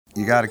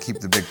You got to keep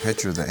the big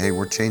picture that, hey,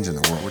 we're changing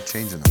the world. We're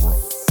changing the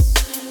world.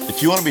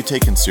 If you want to be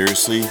taken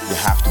seriously, you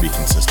have to be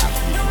consistent.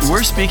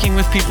 We're speaking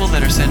with people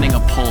that are sending a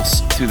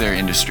pulse to their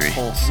industry.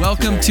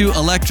 Welcome to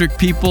Electric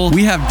People.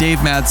 We have Dave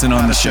Madsen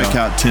on the show. Check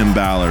out Tim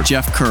Ballard,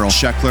 Jeff Curl,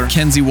 Scheckler,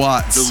 Kenzie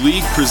Watts. The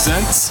League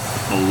presents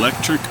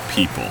Electric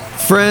People.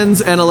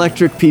 Friends and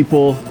Electric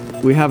People,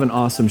 we have an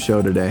awesome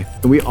show today.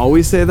 And we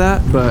always say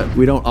that, but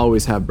we don't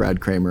always have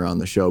Brad Kramer on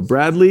the show.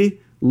 Bradley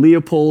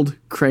Leopold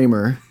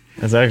Kramer.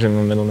 That's actually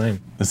my middle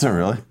name. Is it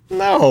really?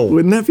 No.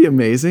 Wouldn't that be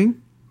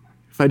amazing?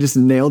 If I just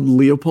nailed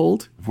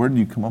Leopold? Where did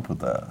you come up with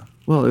that?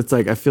 Well,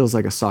 it feels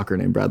like a soccer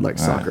name. Brad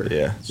likes soccer.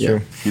 Yeah, it's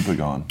true. Keep it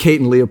going. Kate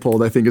and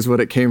Leopold, I think, is what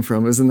it came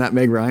from. Isn't that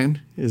Meg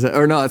Ryan?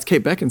 No, it's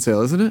Kate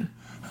Beckinsale, isn't it?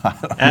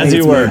 As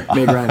you were.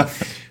 Meg Ryan.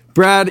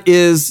 Brad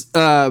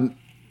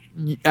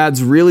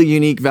adds really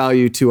unique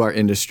value to our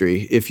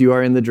industry. If you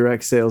are in the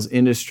direct sales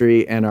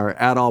industry and are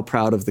at all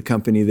proud of the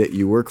company that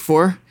you work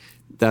for,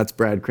 that's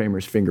Brad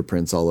Kramer's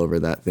fingerprints all over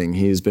that thing.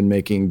 He's been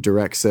making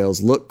direct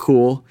sales look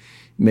cool,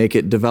 make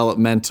it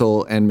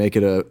developmental, and make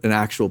it an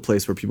actual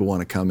place where people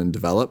want to come and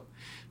develop.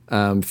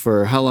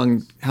 For how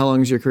long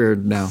is your career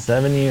now?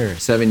 7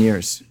 years. 7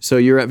 years. So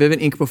you were at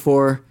Vivint Inc.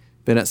 before,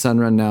 been at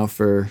Sunrun now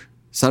for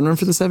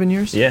the 7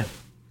 years? Yeah.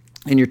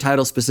 And your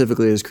title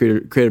specifically is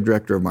Creative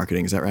Director of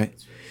Marketing, is that right?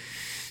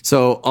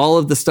 So all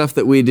of the stuff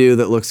that we do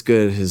that looks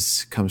good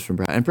comes from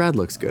Brad. And Brad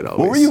looks good always.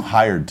 What were you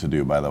hired to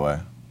do, by the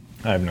way?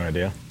 I have no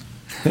idea.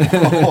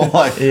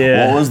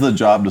 What was the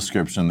job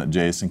description that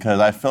Jason, because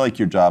I feel like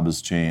your job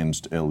has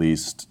changed at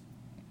least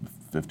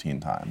 15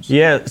 times.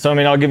 Yeah, so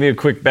I'll give you a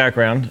quick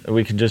background.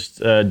 We could just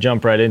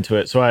jump right into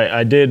it. So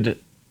I did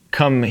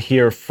come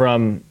here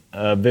from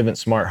Vivint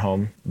Smart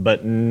Home,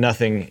 but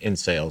nothing in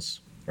sales,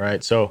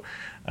 right? So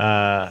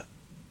I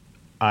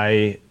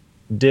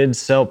did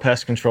sell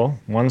pest control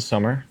one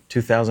summer,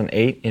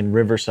 2008 in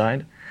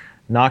Riverside.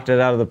 Knocked it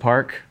out of the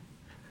park.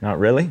 Not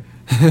really.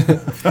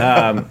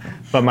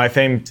 But my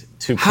fame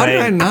to play... How did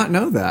I not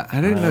know that?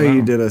 I didn't know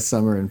you did a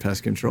summer in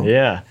pest control.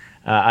 Yeah.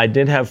 I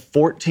did have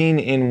 14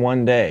 in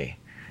one day.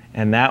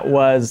 And that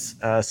was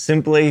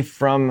simply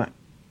from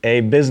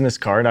a business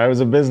card. I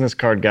was a business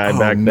card guy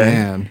back then.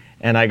 Man.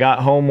 And I got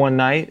home one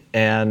night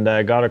and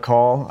got a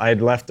call. I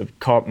had left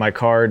my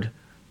card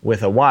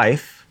with a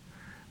wife.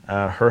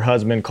 Her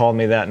husband called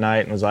me that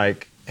night and was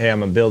like, hey,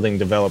 I'm a building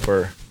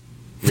developer.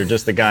 You're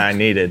just the guy I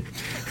needed.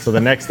 So the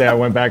next day I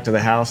went back to the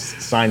house,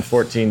 signed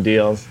 14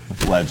 deals.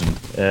 Legend.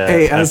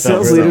 Hey, as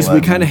sales leaders,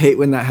 we kind of hate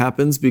when that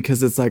happens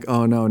because it's like,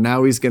 oh no,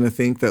 now he's going to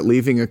think that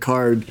leaving a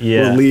card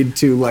will lead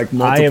to like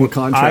multiple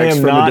contracts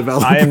from a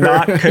developer. I am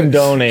not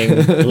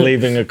condoning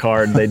leaving a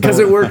card. Because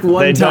it worked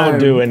one time. They don't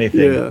do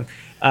anything.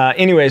 Yeah.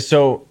 Anyway,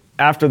 so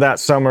after that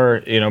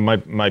summer,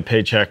 my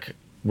paycheck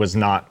was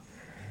not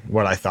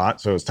what I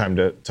thought, so it was time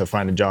to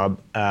find a job.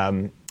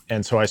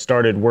 And so I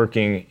started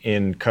working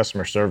in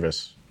customer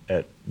service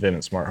at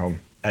Vivint Smart Home,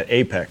 at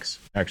Apex,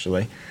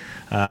 actually.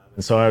 And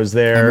so I was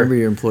there. I remember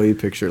your employee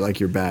picture, like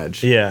your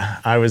badge. Yeah,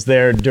 I was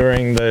there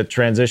during the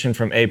transition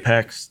from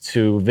Apex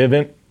to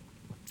Vivint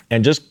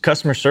and just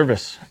customer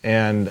service,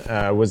 and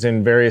was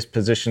in various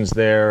positions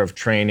there of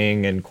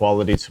training and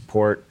quality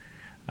support.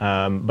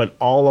 But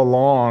all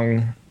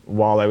along,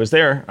 while I was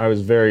there, I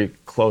was very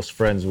close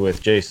friends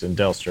with Jason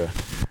Delstra.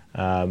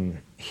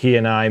 He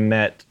and I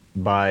met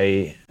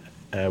by...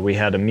 we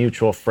had a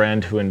mutual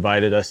friend who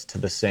invited us to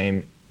the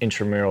same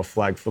intramural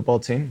flag football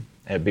team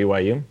at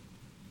BYU.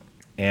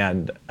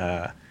 And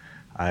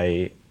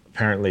I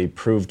apparently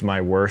proved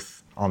my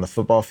worth on the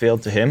football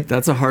field to him.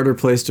 That's a harder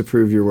place to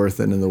prove your worth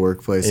than in the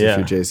workplace if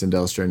you're Jason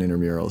Delstra in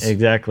intramurals.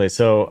 Exactly.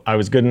 So I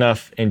was good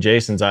enough in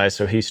Jason's eyes,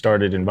 so he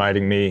started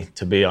inviting me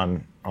to be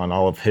on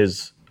all of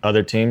his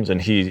other teams,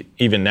 and he's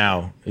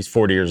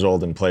 40 years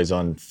old and plays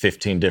on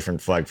 15 different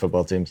flag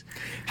football teams.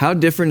 How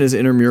different is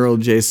intramural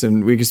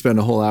Jason? We could spend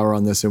a whole hour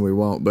on this and we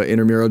won't, but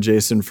intramural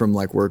Jason from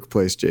like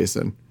workplace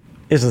Jason?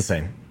 It's the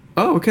same.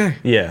 Oh, okay.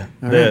 Yeah,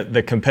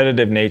 the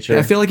competitive nature.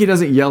 I feel like he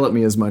doesn't yell at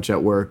me as much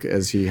at work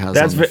as he has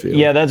on the field.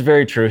 Yeah, that's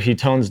very true. He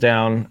tones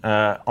down.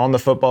 On the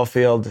football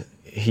field,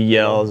 he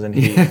yells and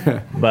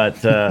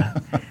but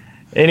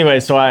anyway,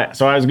 so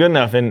I was good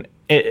enough,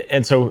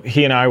 and so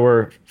he and I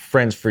were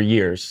friends for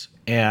years.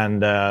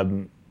 And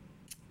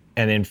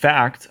in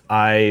fact,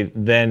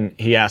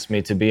 he asked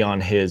me to be on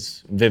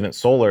his Vivint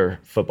Solar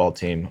football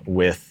team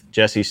with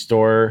Jesse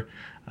Storer,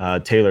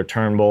 Taylor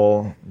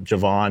Turnbull,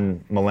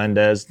 Javon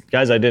Melendez,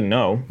 guys I didn't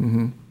know.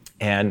 Mm-hmm.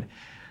 And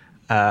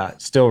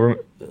still,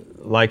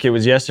 like it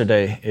was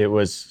yesterday, it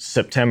was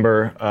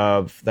September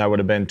that would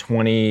have been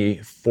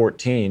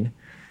 2014.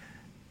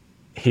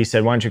 He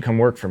said, why don't you come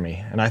work for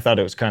me? And I thought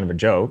it was kind of a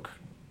joke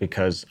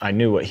because I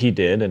knew what he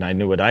did and I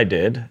knew what I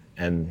did,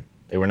 and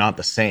they were not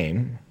the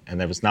same, and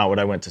that was not what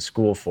I went to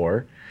school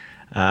for.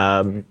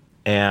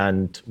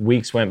 And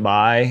weeks went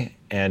by,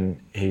 and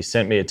he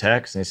sent me a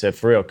text, and he said,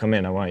 for real, come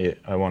in, I want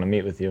to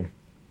meet with you.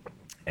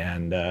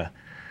 And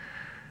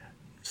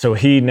so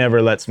he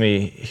never lets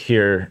me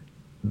hear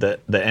the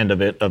end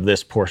of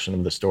this portion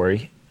of the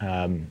story.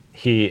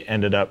 He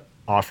ended up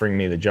offering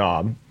me the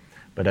job,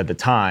 But at the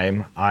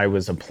time, I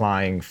was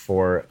applying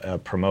for a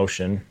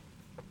promotion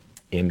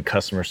in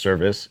customer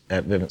service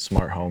at Vivint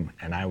Smart Home,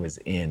 and I was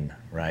in,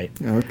 right?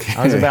 Okay.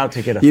 I was about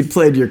to get You'd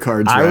played your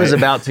cards right. I was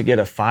about to get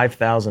a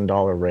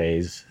 $5,000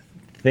 raise.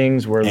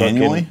 Things were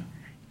Annually? looking...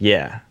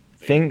 Yeah.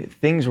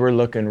 Things were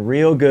looking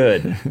real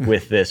good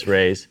with this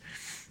raise.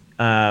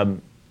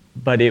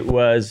 But it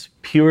was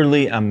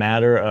purely a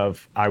matter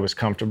of I was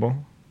comfortable.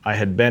 I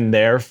had been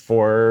there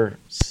for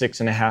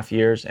 6.5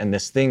 years, and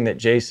this thing that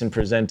Jason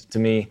presented to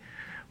me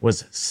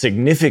was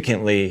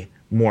significantly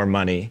more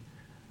money,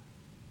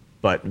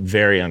 but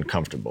very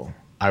uncomfortable.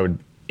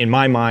 In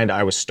my mind,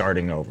 I was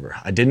starting over.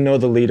 I didn't know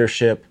the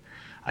leadership.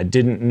 I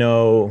didn't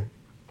know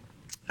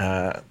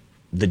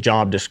the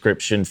job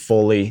description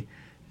fully.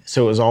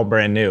 So it was all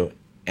brand new.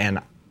 And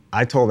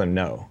I told him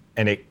no.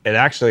 And it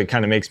actually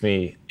kind of makes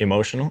me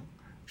emotional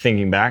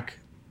thinking back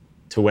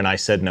to when I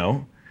said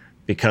no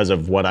because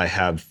of what I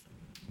have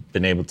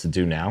been able to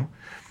do now.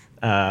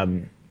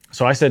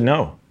 So I said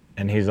no.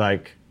 And he's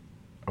like,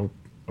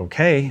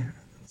 okay,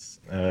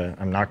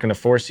 I'm not going to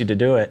force you to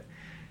do it.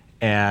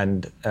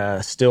 And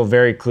still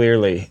very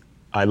clearly,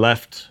 I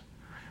left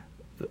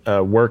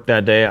work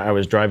that day. I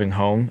was driving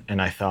home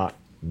and I thought,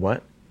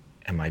 what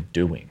am I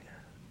doing?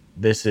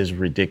 This is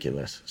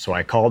ridiculous. So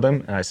I called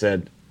him and I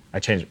said, I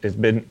changed.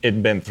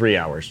 It'd been 3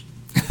 hours.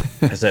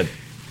 I said,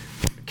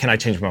 can I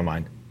change my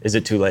mind? Is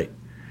it too late?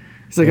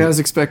 He's like, I was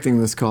expecting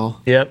this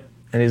call. Yep.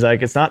 And he's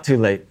like, it's not too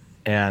late.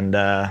 And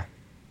that's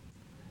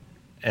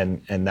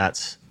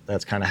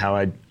kind of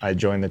how I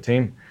joined the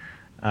team.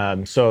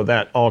 So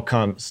that all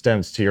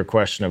stems to your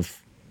question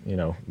of,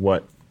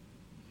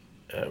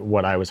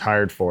 what I was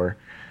hired for.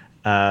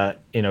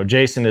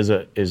 Jason is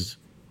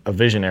a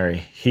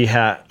visionary. He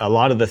had a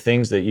lot of the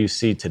things that you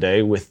see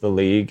today with the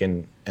league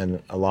and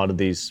a lot of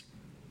these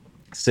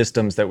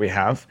systems that we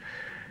have.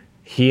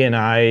 He and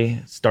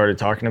I started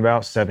talking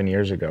about 7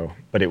 years ago,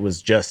 but it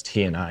was just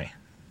he and I.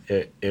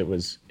 It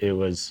was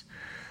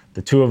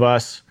the two of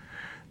us.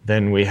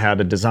 Then we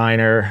had a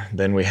designer,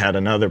 then we had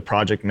another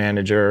project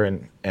manager,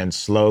 and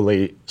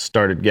slowly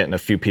started getting a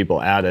few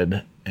people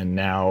added. And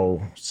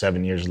now,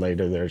 7 years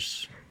later,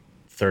 there's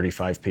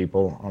 35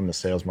 people on the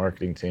sales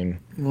marketing team.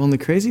 Well, and the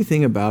crazy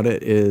thing about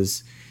it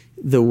is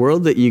the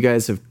world that you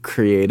guys have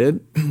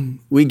created,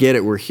 we get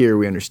it, we're here,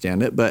 we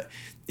understand it, but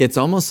it's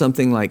almost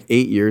something like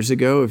 8 years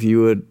ago, if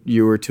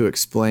you were to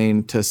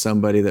explain to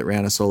somebody that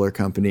ran a solar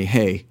company,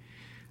 hey,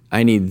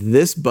 I need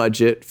this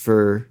budget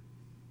for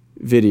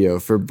video,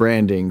 for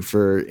branding,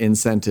 for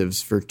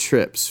incentives, for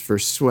trips, for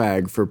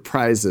swag, for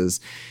prizes,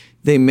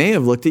 they may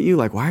have looked at you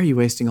like, why are you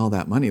wasting all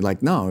that money?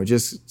 Like, no,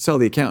 just sell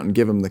the account and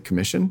give them the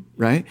commission,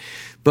 right?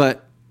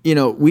 But,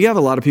 we have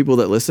a lot of people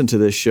that listen to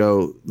this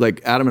show.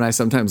 Like Adam and I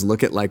sometimes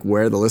look at like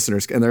where the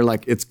listeners, and they're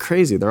like, it's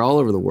crazy. They're all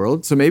over the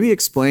world. So maybe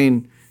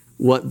explain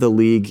what the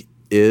league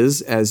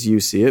is as you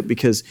see it,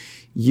 because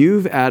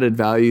you've added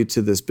value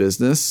to this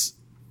business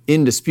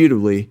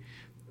indisputably,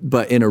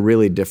 but in a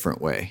really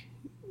different way.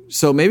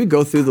 So maybe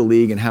go through the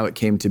league and how it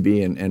came to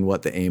be and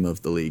what the aim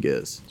of the league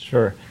is.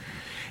 Sure.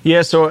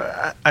 Yeah,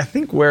 so I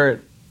think where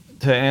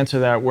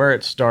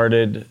it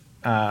started,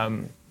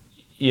 when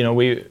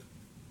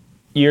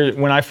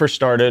I first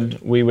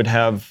started, we would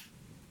have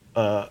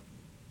a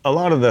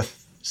lot of the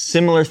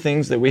similar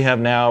things that we have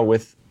now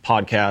with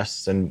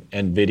podcasts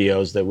and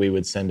videos that we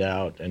would send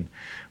out. And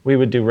we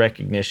would do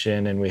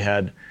recognition, and we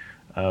had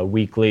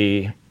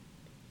weekly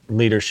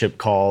leadership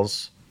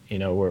calls,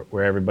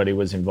 where everybody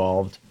was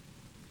involved.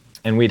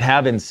 And we'd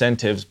have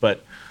incentives,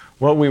 but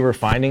what we were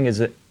finding is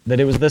that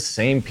it was the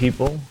same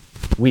people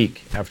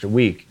week after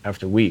week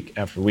after week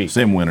after week.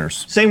 Same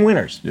winners. Same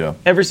winners. Yeah.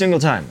 Every single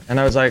time. And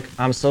I was like,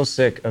 I'm so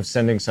sick of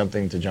sending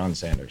something to John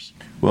Sanders.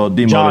 Well,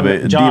 John,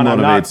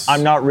 demotivates.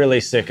 I'm not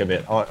really sick of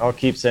it. I'll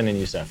keep sending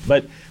you stuff.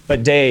 But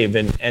Dave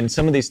and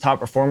some of these top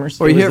performers.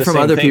 Or you hear from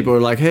other people who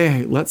are like,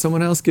 hey, let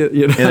someone else get,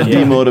 And it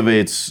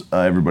demotivates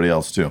everybody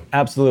else too.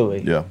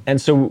 Absolutely. Yeah. And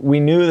so we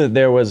knew that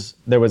there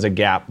was a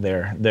gap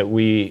there that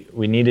we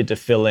needed to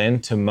fill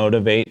in to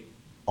motivate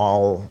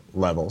all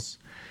levels.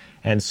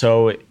 And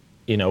so,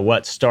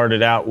 what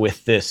started out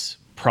with this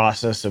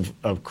process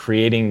of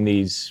creating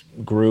these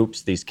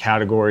groups, these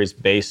categories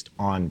based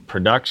on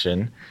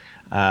production,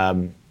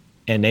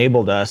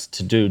 enabled us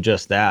to do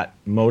just that,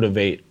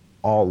 motivate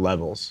all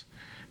levels.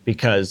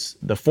 Because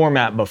the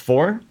format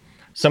before,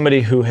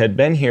 somebody who had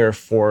been here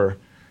for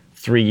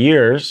 3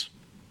 years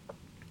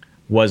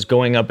was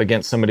going up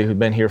against somebody who'd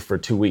been here for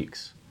 2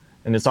 weeks.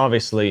 And it's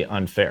obviously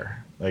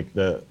unfair. Like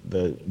the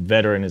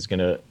veteran is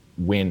gonna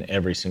win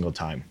every single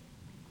time.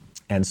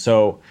 And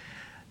so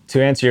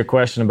to answer your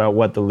question about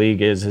what the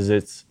league is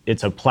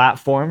it's a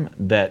platform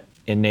that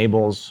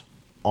enables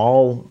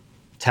all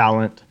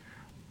talent,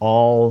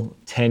 all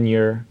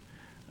tenure,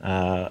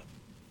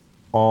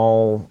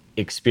 all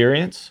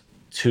experience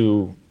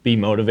to be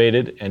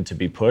motivated and to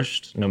be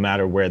pushed no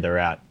matter where they're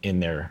at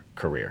in their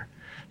career.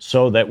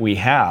 So that we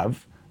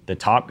have the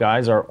top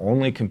guys are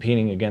only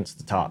competing against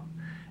the top.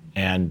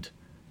 And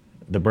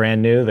the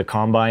brand new, the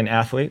combine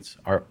athletes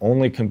are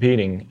only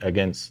competing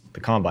against the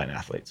combine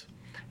athletes.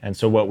 And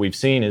so what we've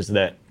seen is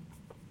that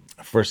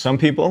for some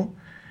people,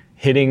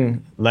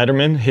 hitting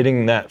Letterman,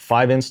 hitting that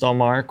 5 install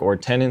mark or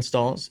 10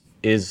 installs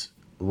is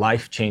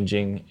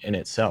life-changing in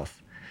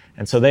itself.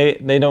 And so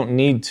they don't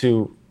need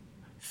to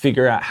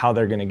figure out how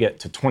they're going to get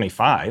to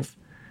 25.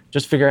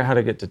 Just figure out how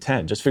to get to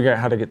 10. Just figure out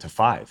how to get to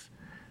 5.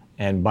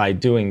 And by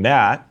doing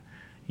that,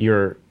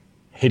 you're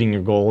hitting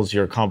your goals,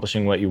 you're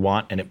accomplishing what you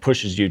want, and it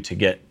pushes you to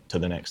get to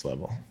the next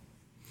level.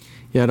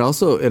 Yeah, it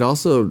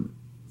also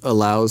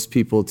allows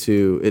people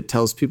it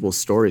tells people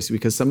stories,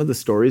 because some of the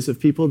stories of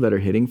people that are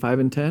hitting 5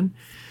 and 10,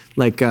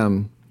 like,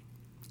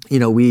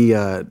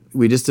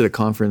 we just did a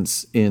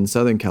conference in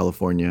Southern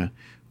California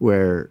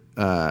where,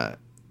 a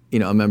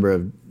member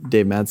of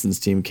Dave Madsen's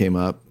team came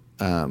up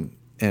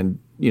and,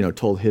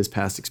 told his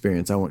past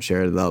experience. I won't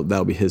share it.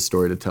 That'll be his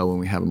story to tell when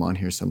we have him on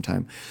here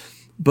sometime.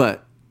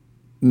 But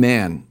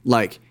man,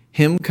 like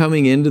him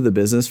coming into the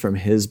business from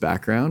his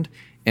background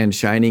and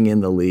shining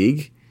in the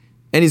league,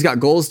 and he's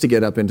got goals to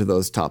get up into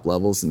those top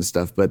levels and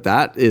stuff, but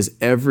that is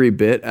every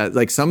bit,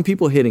 like some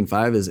people hitting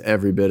 5 is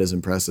every bit as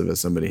impressive as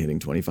somebody hitting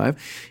 25.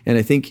 And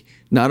I think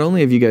not only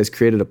have you guys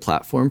created a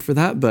platform for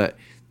that, but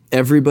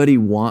everybody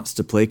wants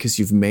to play because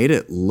you've made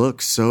it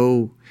look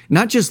so,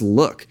 not just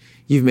look,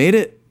 you've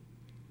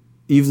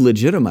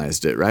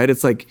legitimized it, right?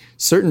 It's like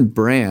certain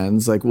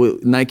brands, like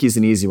Nike's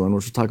an easy one,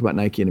 which we'll talk about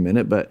Nike in a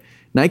minute, but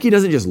Nike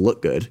doesn't just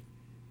look good.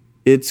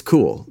 It's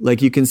cool.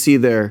 Like you can see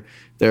their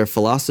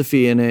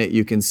philosophy in it.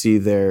 You can see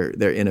their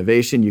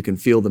innovation. You can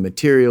feel the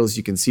materials.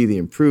 You can see the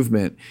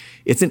improvement.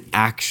 It's an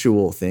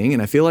actual thing.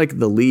 And I feel like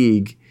the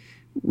league,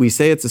 we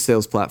say it's a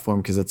sales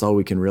platform because that's all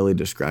we can really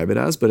describe it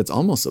as, but it's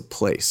almost a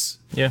place.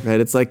 Yeah.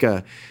 Right? It's like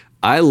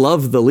I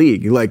love the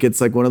league. Like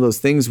it's like one of those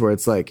things where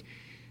it's like,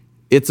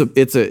 it's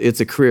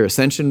a career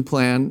ascension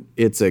plan.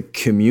 It's a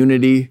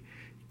community.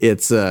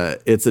 It's a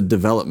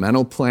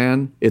developmental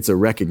plan. It's a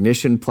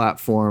recognition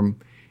platform.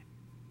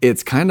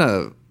 It's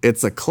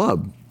a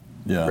club.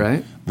 Yeah.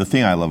 Right? The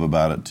thing I love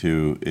about it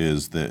too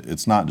is that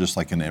it's not just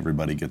like an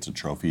everybody gets a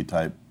trophy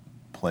type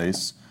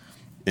place.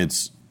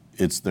 It's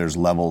there's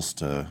levels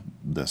to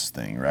this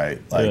thing,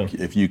 right? Like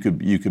if you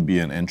could be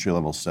an entry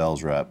level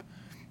sales rep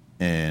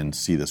and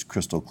see this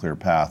crystal clear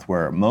path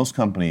where most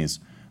companies,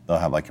 they'll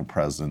have like a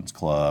president's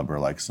club or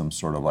like some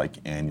sort of like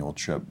annual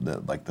trip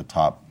that like the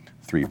top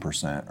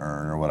 3%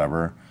 earn or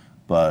whatever.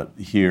 But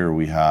here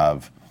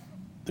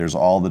there's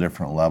all the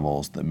different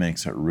levels that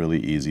makes it really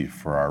easy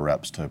for our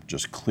reps to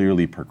just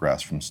clearly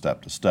progress from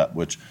step to step,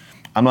 which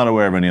I'm not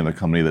aware of any other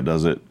company that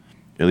does it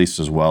at least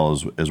as well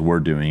as we're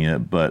doing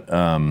it. But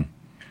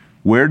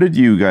where did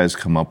you guys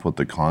come up with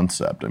the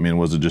concept? I mean,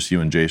 was it just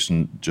you and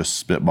Jason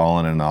just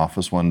spitballing in an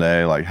office one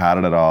day? Like how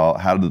did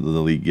the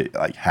league get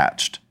like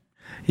hatched?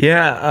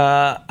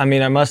 Yeah, I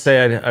mean, I must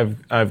say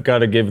I've got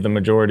to give the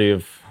majority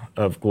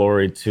of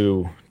glory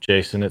to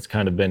Jason. It's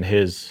kind of been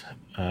his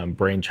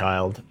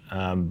brainchild,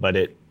 but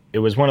it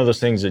was one of those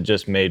things that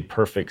just made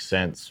perfect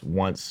sense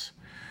once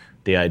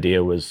the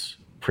idea was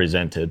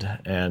presented.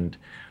 And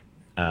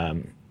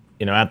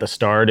at the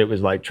start, it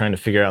was like trying to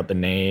figure out the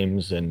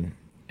names and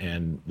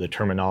the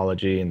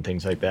terminology and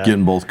things like that.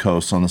 Getting both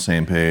coasts on the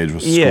same page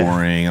with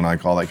scoring and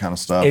like all that kind of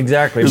stuff.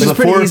 Exactly. It's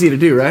pretty easy to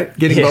do, right?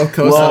 Getting both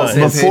coasts on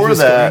the same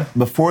page.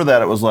 Before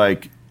that, it was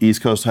like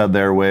East Coast had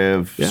their way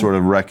of sort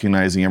of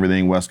recognizing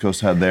everything. West Coast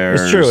had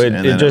theirs. It's true.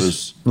 It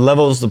just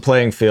levels the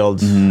playing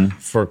field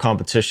for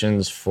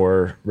competitions,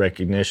 for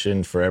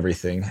recognition, for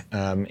everything.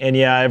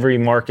 Every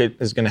market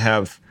is going to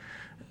have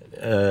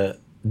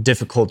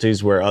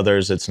difficulties where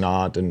others it's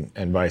not,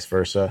 and vice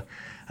versa.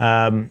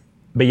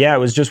 But it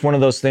was just one of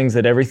those things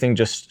that everything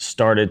just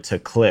started to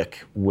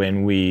click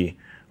when we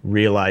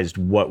realized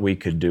what we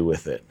could do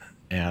with it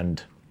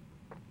and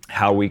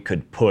how we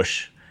could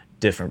push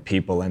different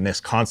people. And this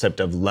concept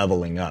of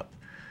leveling up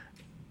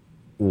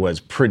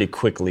was pretty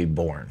quickly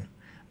born.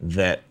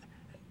 That,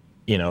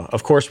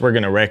 of course we're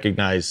going to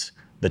recognize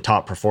the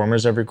top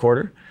performers every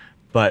quarter,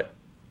 but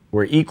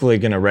we're equally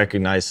going to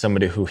recognize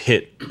somebody who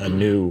hit a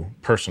new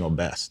personal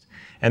best.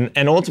 And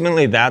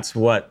ultimately that's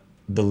what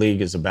the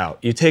league is about.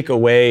 You take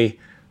away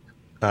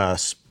the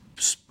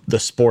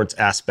sports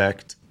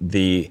aspect,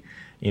 the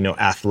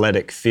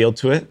athletic feel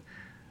to it.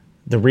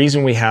 The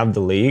reason we have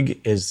the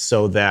league is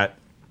so that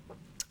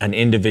an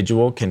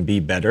individual can be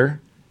better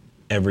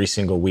every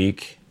single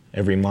week,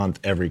 every month,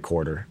 every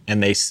quarter,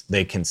 and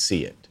they can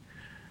see it,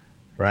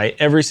 right?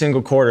 Every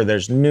single quarter,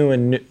 there's more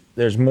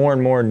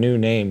and more new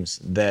names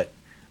that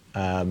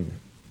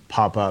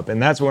pop up,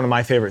 and that's one of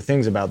my favorite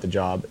things about the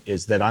job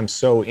is that I'm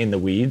so in the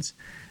weeds.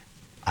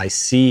 I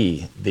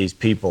see these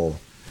people,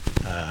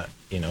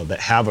 that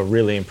have a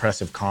really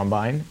impressive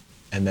combine,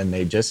 and then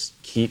they just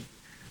keep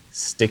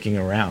sticking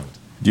around.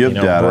 Do you have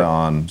data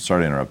on?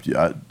 Sorry to interrupt you.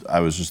 I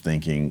was just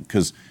thinking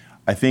because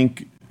I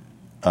think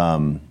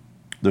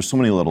there's so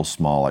many little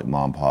small like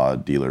mom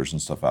pod dealers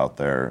and stuff out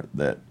there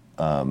that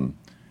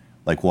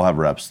like we'll have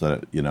reps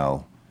that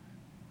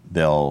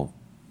they'll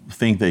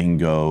think they can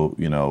go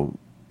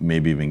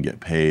maybe even get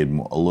paid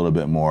a little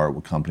bit more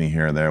with company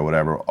here and there,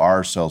 whatever.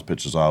 Our sales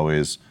pitch is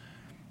always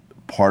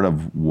part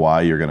of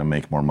why you're going to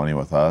make more money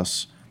with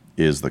us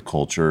is the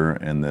culture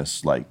and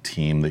this like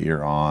team that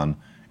you're on.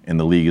 And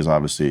the league is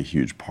obviously a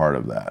huge part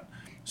of that.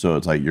 So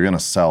it's like you're going to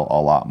sell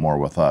a lot more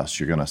with us.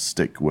 You're going to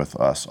stick with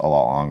us a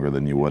lot longer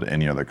than you would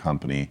any other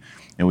company.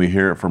 And we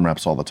hear it from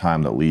reps all the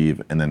time that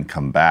leave and then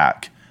come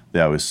back.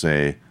 They always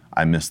say,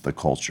 I miss the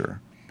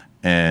culture.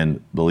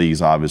 And the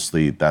league's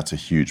obviously, that's a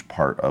huge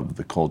part of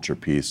the culture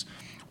piece.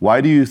 Why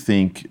do you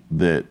think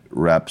that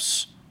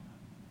reps,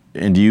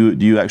 and do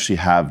you actually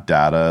have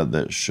data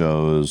that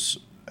shows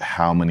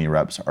how many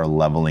reps are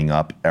leveling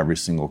up every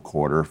single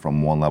quarter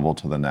from one level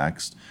to the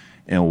next?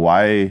 And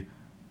why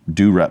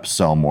do reps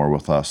sell more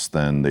with us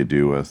than they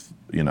do with,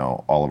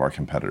 all of our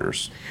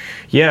competitors?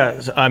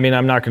 Yeah, I mean,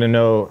 I'm not going to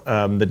know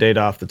the data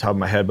off the top of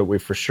my head, but we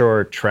for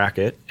sure track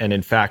it. And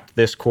in fact,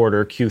 this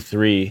quarter,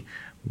 Q3,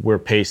 we're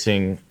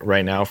pacing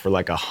right now for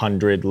like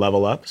 100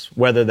 level ups,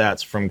 whether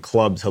that's from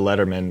club to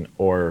Letterman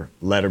or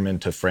Letterman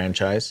to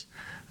franchise.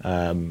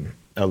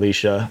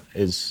 Alicia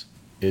is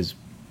she's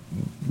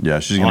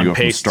going to go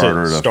from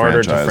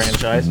starter to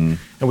franchise. Mm-hmm.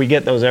 And we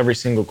get those every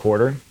single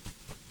quarter.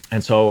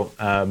 And so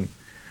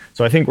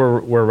I think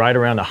we're right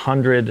around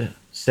 100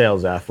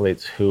 sales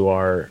athletes who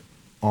are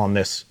on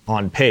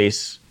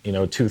pace,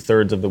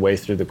 2/3 of the way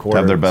through the quarter.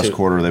 Have their best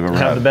quarter they've ever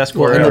had. Have the best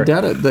quarter and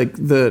ever.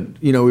 the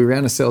data, we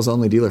ran a sales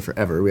only dealer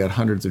forever. We had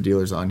hundreds of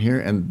dealers on here,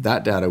 and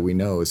that data we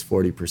know is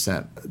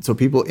 40%. So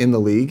people in the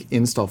league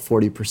install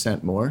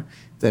 40% more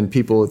than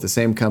people with the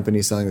same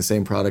company selling the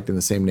same product in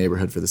the same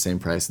neighborhood for the same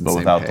price and the same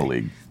pay. But without the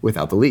league.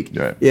 Without the league.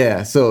 Right.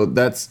 Yeah, so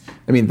that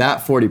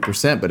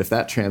 40%, but if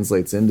that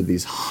translates into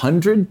these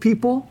 100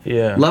 people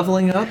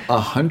leveling up,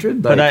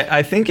 100. But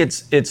I think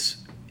it's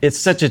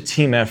such a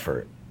team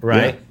effort,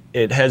 right? Yeah.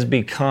 It has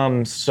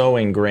become so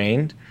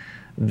ingrained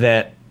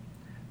that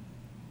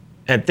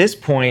at this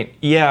point,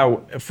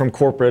 from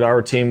corporate,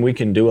 our team, we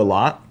can do a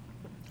lot,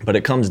 but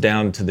it comes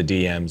down to the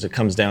DMs. It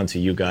comes down to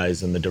you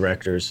guys and the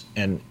directors.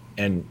 And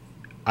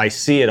I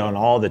see it on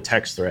all the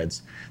text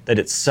threads that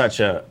it's such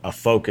a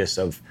focus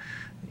of,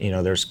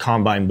 there's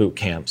combine boot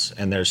camps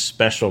and there's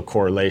special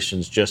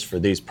correlations just for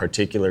these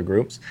particular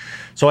groups.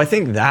 So I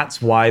think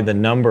that's why the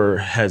number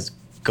has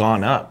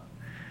gone up.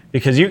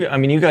 Because you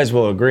guys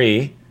will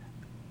agree,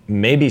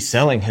 maybe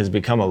selling has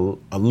become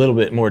a little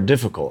bit more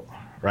difficult,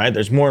 right?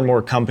 There's more and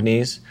more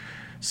companies.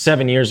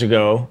 7 years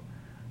ago,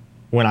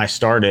 when I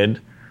started,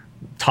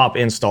 top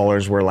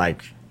installers were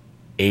like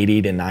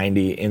 80 to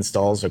 90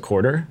 installs a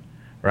quarter,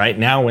 right?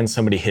 Now when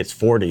somebody hits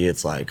 40,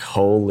 it's like,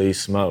 holy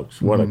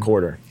smokes, what a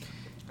quarter.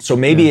 So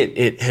maybe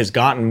it has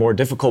gotten more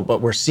difficult, but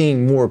we're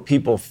seeing more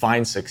people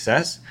find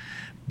success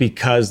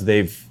because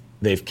they've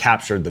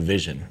captured the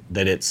vision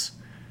that it's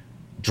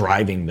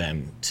driving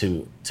them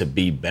to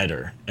be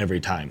better every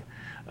time.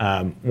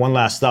 One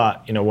last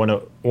thought,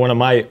 one of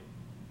my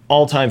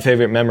all-time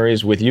favorite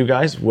memories with you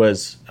guys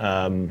was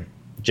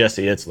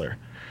Jesse Itzler.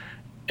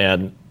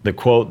 And the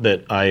quote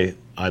that I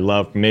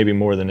love maybe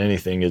more than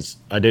anything is,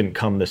 I didn't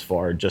come this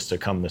far just to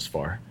come this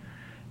far.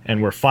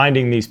 And we're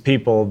finding these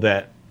people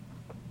that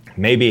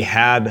maybe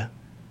had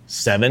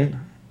 7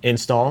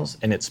 installs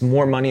and it's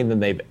more money than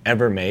they've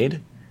ever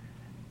made.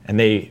 And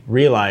they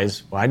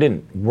realize, well, I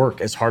didn't work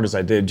as hard as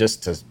I did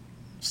just to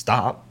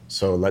stop.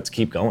 So let's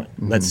keep going.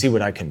 Let's see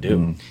what I can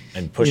do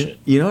and push it.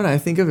 You know what I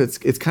think of? It's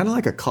kind of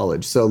like a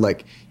college. So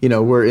like,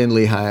 we're in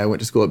Lehigh. I went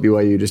to school at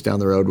BYU just down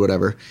the road,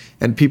 whatever.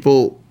 And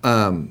people,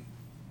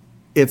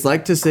 it's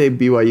like to say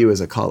BYU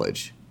is a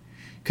college.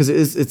 Because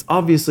it's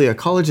obviously a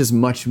college is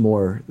much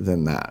more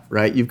than that,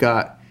 right? You've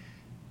got,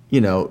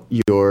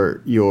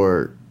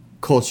 your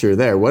culture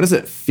there. What does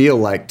it feel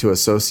like to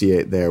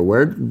associate there?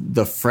 Where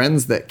the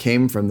friends that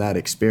came from that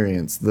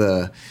experience,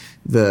 the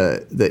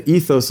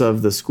ethos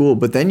of the school,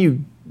 but then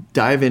you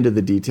dive into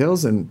the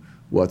details and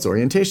what's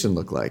orientation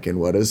look like, and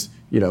what does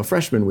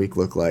freshman week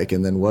look like,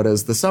 and then what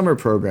does the summer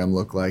program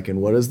look like,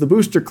 and what does the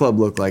booster club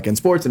look like, and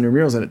sports and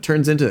intramurals, and it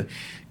turns into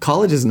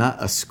college is not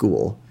a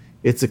school.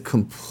 It's a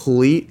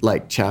complete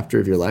chapter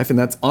of your life, and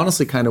that's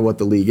honestly kind of what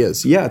the league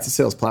is. Yeah, it's a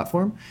sales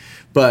platform,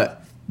 but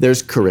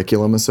there's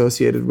curriculum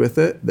associated with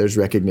it. There's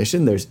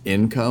recognition. There's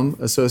income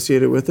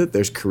associated with it.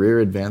 There's career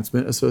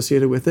advancement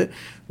associated with it.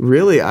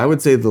 Really, I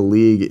would say the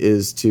league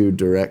is to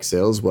direct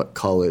sales what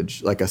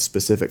college, like a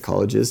specific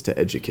college, is to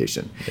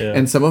education. Yeah.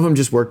 And some of them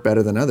just work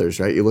better than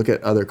others, right? You look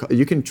at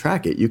you can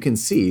track it. You can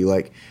see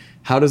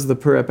how does the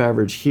per rep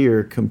average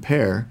here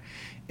compare?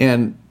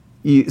 And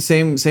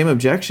same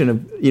objection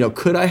of,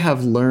 could I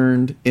have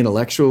learned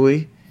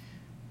intellectually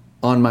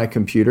on my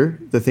computer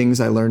the things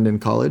I learned in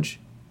college?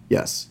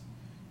 Yes.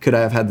 Could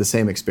I have had the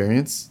same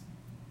experience?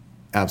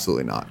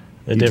 Absolutely not.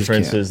 The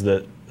difference is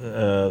that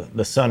the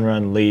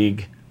Sunrun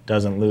League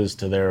doesn't lose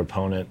to their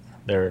opponent,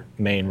 their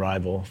main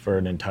rival, for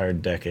an entire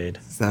decade.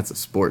 That's a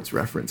sports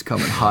reference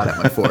coming hot at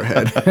my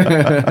forehead.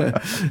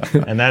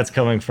 And that's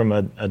coming from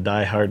a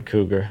diehard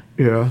Cougar.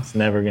 Yeah. It's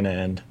never going to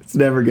end. It's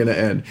never going to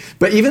end.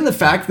 But even the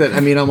fact that,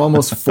 I'm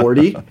almost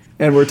 40,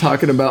 and we're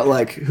talking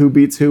about who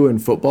beats who in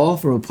football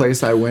from a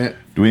place I went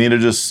Do we need to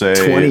just say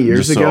 20 years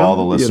just so ago, all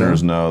the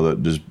listeners know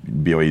that just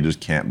BYU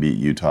just can't beat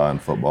Utah in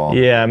football?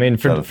 Yeah, I mean,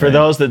 for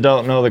those that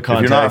don't know the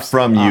context, if you're not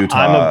from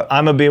Utah,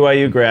 I'm a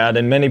BYU grad,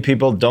 and many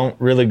people don't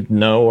really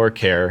know or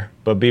care.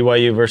 But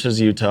BYU versus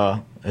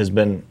Utah has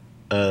been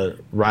a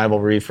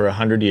rivalry for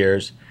 100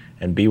 years,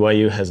 and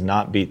BYU has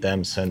not beat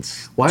them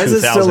since. Why 2009.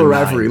 is it still a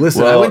rivalry?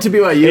 Listen, I went to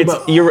BYU,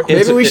 but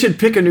maybe we should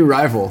pick a new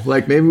rival.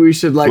 Like maybe we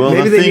should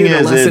maybe they need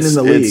a lesson in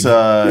the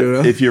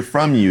league. If you're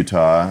from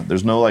Utah,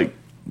 there's no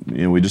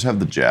we just have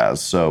the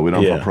Jazz, so we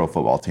don't have a pro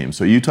football team.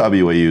 So Utah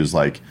BYU is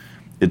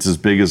it's as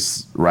big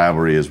as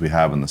rivalry as we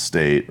have in the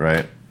state,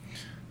 right?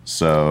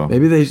 So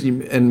maybe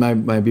and my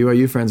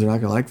BYU friends are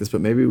not gonna like this,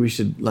 but maybe we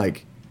should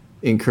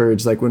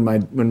encourage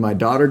when my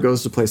daughter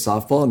goes to play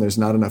softball and there's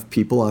not enough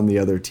people on the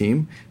other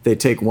team, they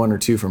take one or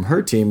two from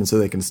her team and so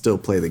they can still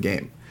play the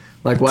game.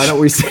 Why don't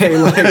we say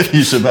why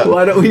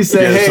don't we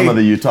say hey, some of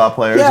the Utah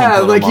players?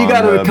 Yeah, you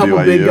got a couple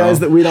BYU. big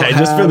guys that we don't have.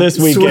 Just for this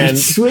weekend,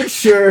 switch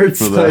shirts.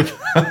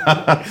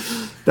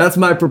 That's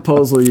my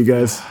proposal, you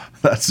guys.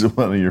 That's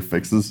one of your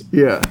fixes.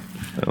 Yeah.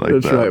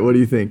 That's that. Right. What do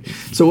you think?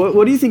 So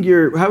what do you think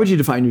how would you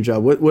define your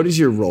job? What is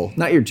your role?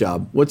 Not your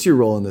job. What's your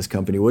role in this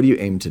company? What do you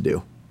aim to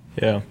do?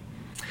 Yeah.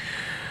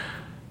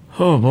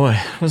 Oh boy,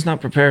 I was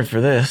not prepared for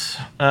this.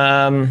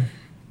 I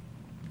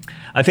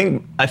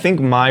think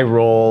my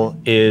role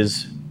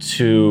is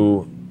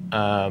to.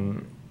 I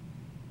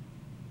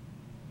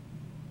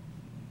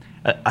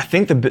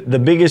think the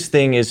biggest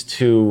thing is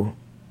to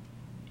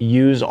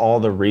use all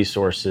the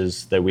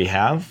resources that we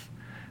have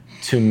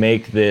to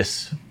make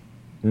this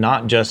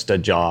not just a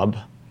job,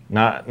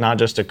 not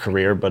just a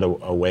career, but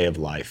a way of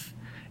life.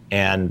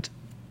 And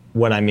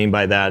what I mean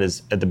by that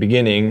is at the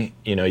beginning,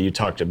 you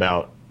talked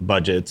about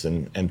budgets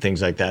and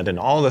things like that and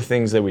all the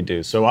things that we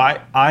do. So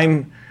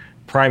I'm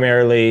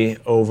primarily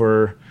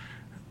over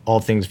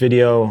all things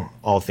video,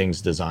 all things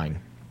design,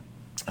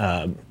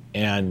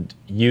 and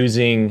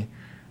using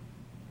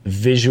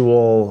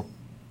visual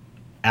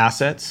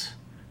assets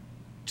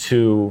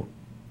to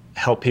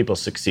help people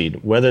succeed,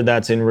 whether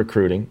that's in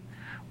recruiting,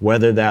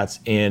 whether that's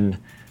in,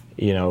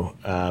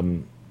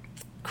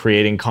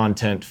 creating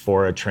content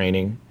for a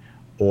training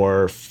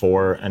or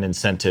for an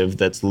incentive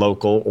that's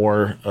local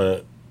or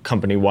a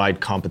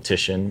company-wide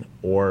competition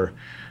or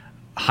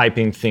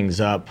hyping things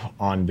up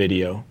on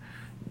video.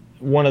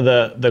 One of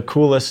the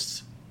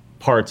coolest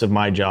parts of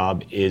my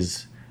job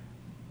is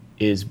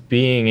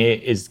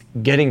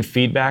getting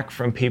feedback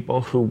from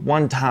people who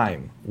one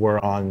time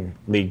were on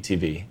League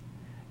TV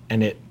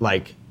and it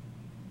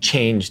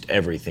changed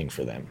everything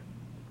for them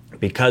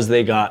because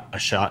they got a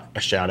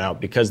shout out,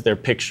 because their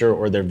picture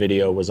or their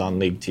video was on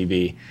League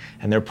TV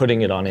and they're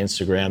putting it on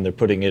Instagram, they're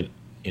putting it,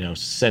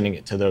 sending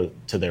it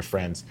to their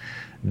friends.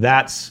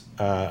 That's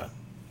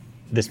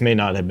this may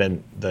not have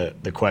been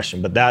the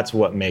question, but that's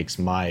what makes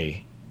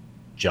my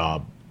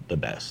job the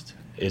best,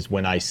 is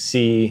when I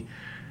see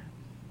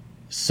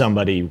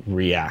somebody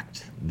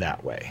react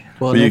that way.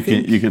 Well, you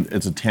can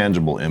it's a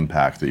tangible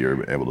impact that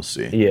you're able to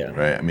see. Yeah.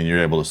 Right. I mean,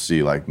 you're able to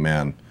see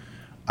man,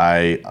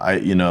 I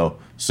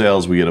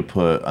sales, we get to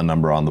put a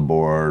number on the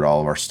board,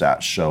 all of our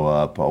stats show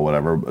up or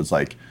whatever. It's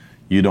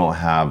you don't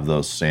have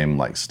those same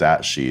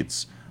stat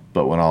sheets,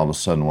 but when all of a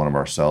sudden one of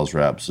our sales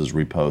reps is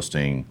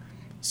reposting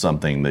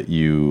something that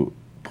you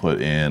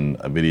put in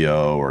a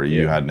video or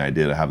you had an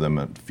idea to have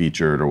them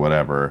featured or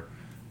whatever,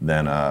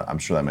 then I'm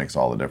sure that makes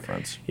all the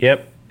difference.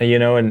 Yep.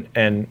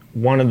 And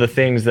one of the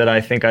things that I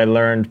think I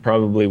learned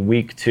probably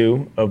week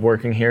 2 of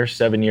working here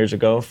 7 years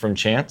ago from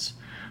Chance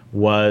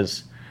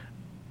was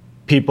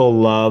people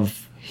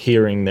love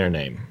hearing their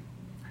name.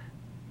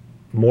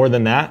 More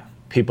than that,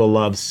 people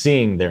love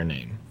seeing their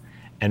name.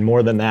 And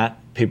more than that,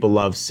 people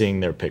love seeing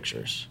their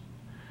pictures.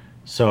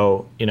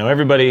 So,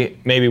 everybody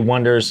maybe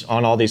wonders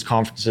on all these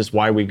conferences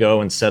why we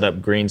go and set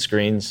up green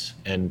screens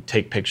and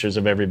take pictures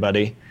of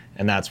everybody.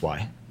 And that's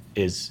why,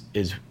 is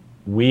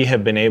we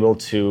have been able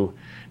to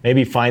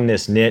maybe find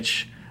this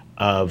niche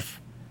of,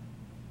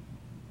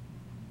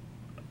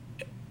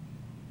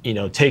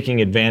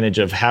 taking advantage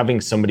of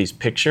having somebody's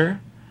picture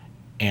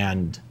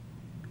and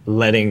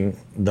letting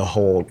the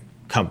whole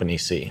company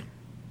see.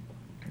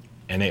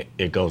 And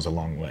it goes a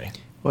long way.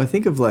 Well, I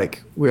think of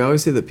we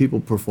always say that people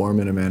perform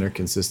in a manner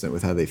consistent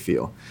with how they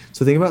feel.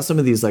 So think about some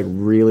of these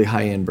really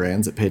high-end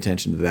brands that pay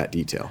attention to that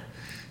detail.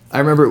 I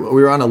remember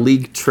we were on a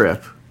league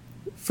trip.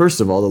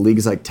 First of all, the league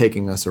is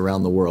taking us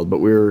around the world, but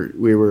we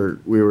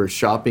were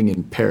shopping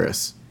in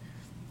Paris.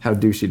 How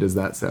douchey does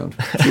that sound?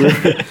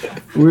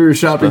 We were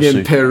shopping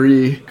in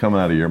Paris. Coming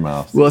out of your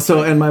mouth. Well,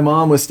 and my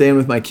mom was staying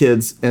with my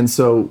kids, and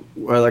so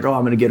we're I'm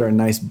going to get our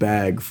nice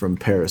bag from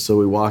Paris. So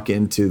we walk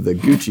into the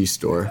Gucci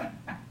store.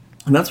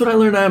 And that's what I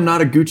learned. I am not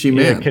a Gucci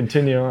man. Yeah,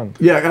 continue on.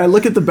 Yeah, I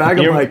look at the bag.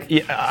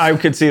 I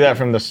could see that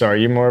from the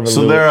start. You're more of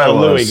a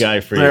Louis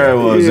guy for you. There I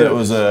was. Yeah.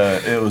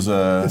 It was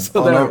a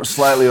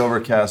slightly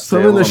overcast. So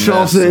I'm in the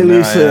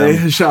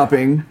Champs-Élysées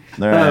shopping.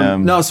 There I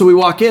am. No, so we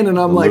walk in and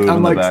I'm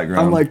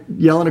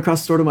yelling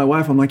across the store to my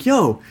wife. I'm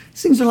yo,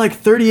 these things are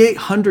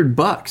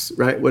 $3,800,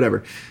 right?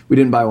 Whatever. We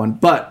didn't buy one,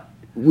 but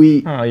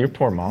Oh, your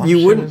poor mom.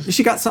 you wouldn't.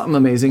 She got something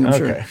amazing, I'm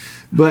sure. Okay.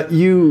 But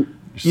you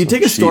so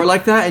take a store cheap.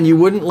 like that, and you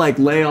wouldn't like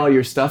lay all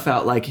your stuff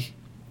out like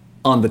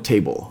on the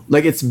table.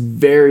 Like it's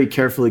very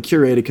carefully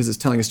curated because it's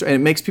telling a story,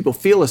 and it makes people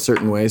feel a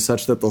certain way,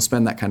 such that they'll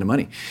spend that kind of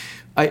money.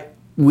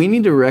 We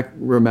need to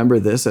remember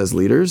this as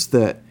leaders,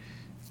 that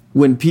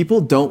when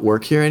people don't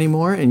work here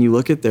anymore, and you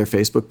look at their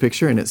Facebook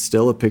picture, and it's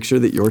still a picture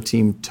that your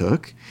team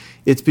took,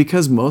 it's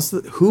because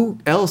who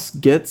else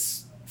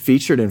gets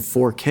featured in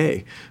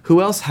 4K?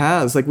 Who else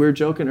has, like we were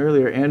joking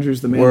earlier,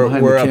 Andrew's the man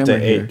behind We're the up camera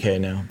to here.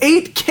 8K now.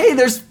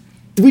 8K.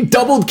 We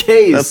doubled Ks.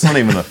 That's not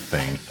even a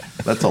thing.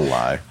 That's a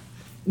lie.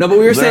 No, but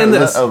we were saying Is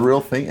this. that a real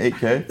thing?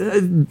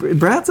 8K?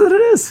 Brad said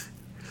it is.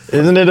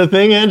 Isn't it a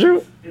thing,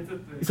 Andrew?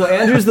 So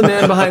Andrew's the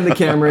man behind the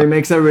camera. He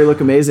makes everybody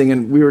look amazing.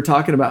 And we were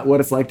talking about what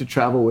it's like to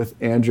travel with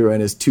Andrew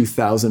and his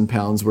 2,000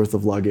 pounds worth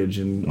of luggage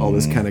and all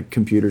this kind of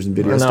computers and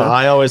video No, stuff.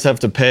 I always have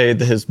to pay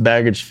his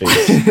baggage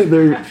fees.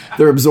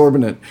 they're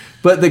absorbent.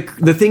 But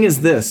the thing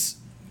is this.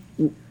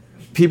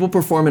 People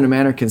perform in a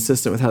manner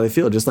consistent with how they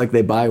feel, just like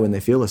they buy when they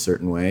feel a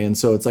certain way. And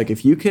so it's like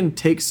if you can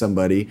take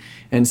somebody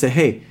and say,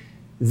 hey,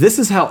 this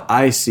is how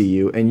I see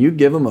you, and you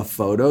give them a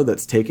photo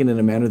that's taken in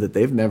a manner that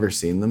they've never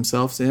seen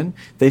themselves in,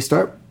 they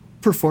start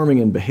performing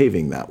and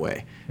behaving that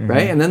way,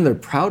 right? And then they're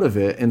proud of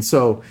it. And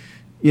so,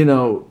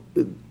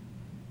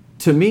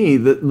 to me,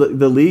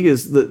 the league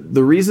is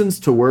the reasons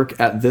to work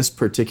at this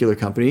particular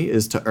company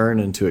is to earn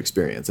and to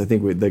experience. I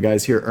think the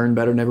guys here earn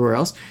better than everywhere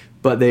else,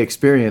 but they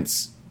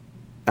experience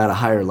at a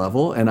higher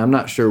level, and I'm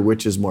not sure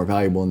which is more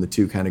valuable, and the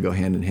two kind of go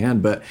hand in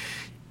hand. But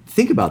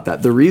think about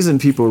that. The reason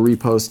people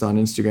repost on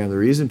Instagram, the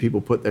reason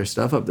people put their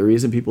stuff up, the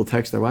reason people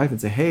text their wife and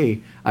say,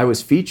 hey, I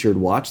was featured,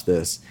 watch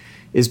this,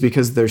 is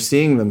because they're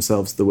seeing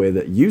themselves the way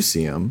that you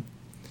see them,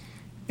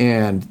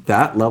 and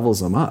that levels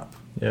them up,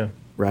 Yeah.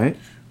 right?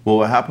 Well,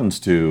 what happens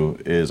too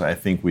is I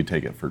think we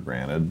take it for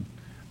granted.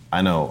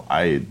 I know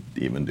I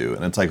even do.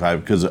 And it's like,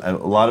 because a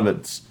lot of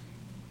it's,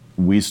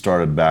 we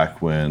started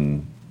back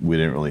when we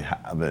didn't really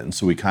have it. And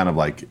so we kind of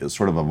like, it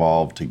sort of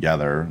evolved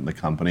together, the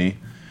company.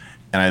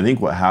 And I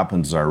think what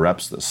happens is our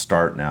reps that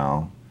start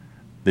now,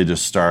 they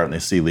just start and they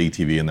see League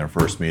TV in their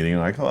first meeting,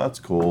 and like, oh, that's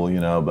cool,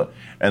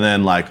 and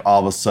then like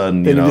all of a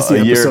sudden, They need to see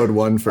episode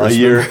 1 first. a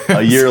year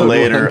Episode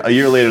later, 1. a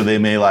year later, they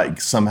may like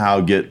somehow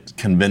get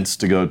convinced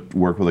to go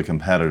work with a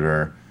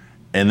competitor,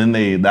 and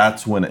then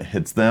that's when it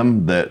hits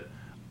them that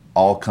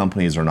all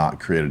companies are not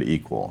created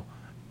equal,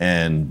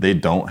 and they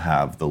don't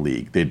have the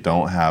league, they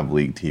don't have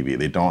League TV,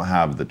 they don't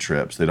have the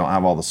trips, they don't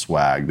have all the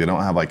swag, they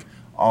don't have like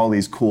all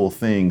these cool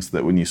things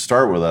that when you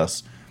start with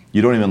us,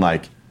 you don't even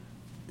like.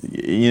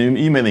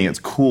 You may think it's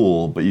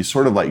cool, but you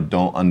sort of like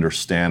don't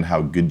understand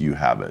how good you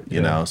have it,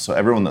 you know? So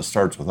everyone that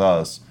starts with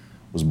us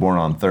was born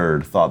on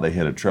third, thought they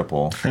hit a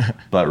triple,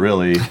 but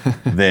really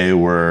they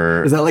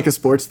were... Is that like a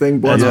sports thing?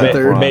 Born That's on ba-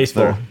 third? born on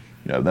baseball. third.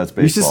 Yeah, that's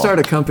baseball. You should start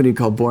a company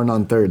called Born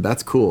on Third.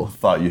 That's cool.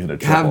 Thought you hit a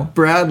triple. Have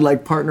Brad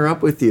like partner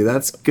up with you.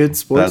 That's good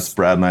sports. That's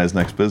Brad and I's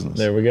next business.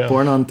 There we go.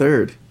 Born on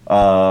Third.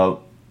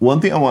 One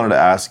thing I wanted to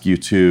ask you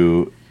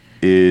too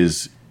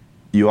is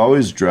you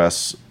always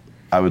dress,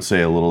 I would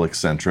say, a little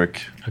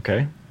eccentric.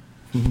 Okay.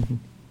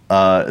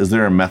 Is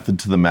there a method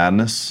to the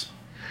madness?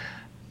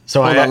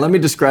 So Hold on, let me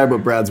describe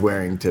what Brad's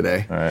wearing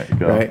today. All right,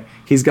 go. Right?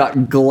 He's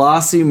got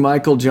glossy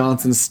Michael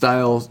Johnson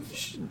style,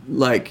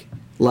 like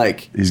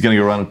He's going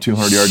to go run a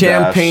 200-yard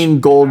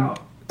champagne gold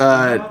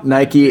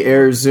Nike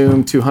Air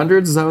Zoom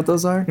 200s. Is that what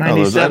those are?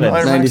 97. Air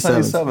Max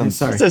 97.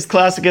 Sorry. It's as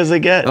classic as they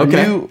get.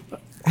 Okay.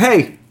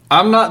 Hey,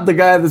 I'm not the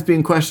guy that's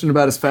being questioned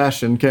about his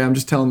fashion. Okay, I'm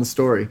just telling the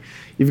story.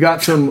 You've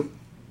got some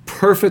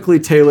perfectly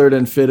tailored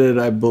and fitted,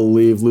 I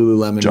believe,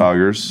 Lululemon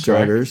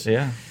Joggers.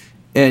 Yeah.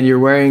 And you're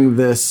wearing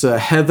this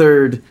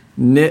heathered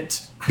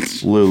knit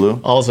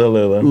Lulu. Also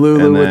Lulu.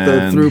 Lulu And with the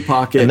then- through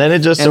pocket. And then it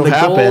just so the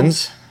gold-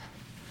 happens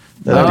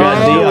that I've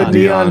got Oh,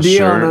 Dion. with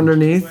Dion shirt.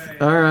 underneath.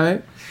 All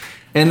right.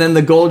 And then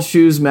the gold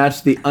shoes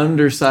match the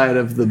underside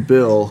of the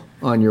bill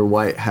on your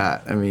white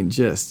hat. I mean,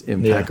 just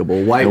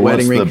impeccable. White And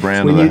wedding what's ring. the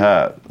brand When of the you-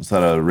 hat? Is that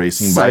a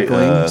racing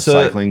Cycling. bike,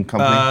 cycling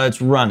company?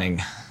 It's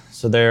running.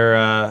 So they're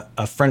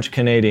a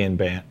French-Canadian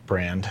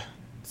brand.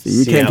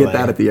 You can't get CLA.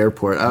 that at the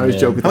airport. I always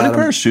Yeah. joke with How many Adam.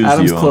 pair of shoes do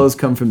Adam's you own? clothes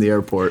come from the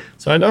airport.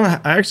 So I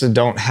actually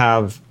don't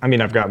have. I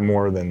mean, I've got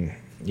more than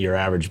your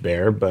average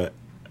bear, but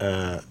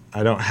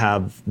I don't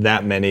have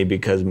that many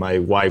because my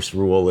wife's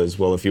rule is,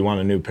 well, if you want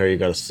a new pair, you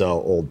got to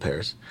sell old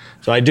pairs.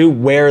 So I do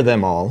wear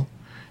them all.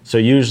 So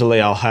usually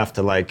I'll have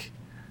to like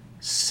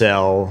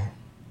sell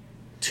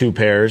 2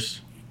 pairs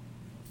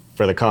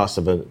for the cost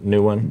of a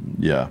new one.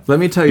 Yeah. Let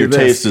me tell you your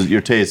this.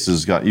 Your taste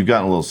has got. You've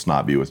gotten a little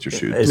snobby with your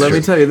shoes. It's Let true.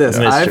 me tell you this.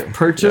 Yeah. It's I've true.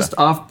 purchased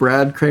off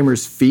Brad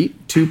Kramer's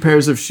feet 2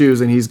 pairs of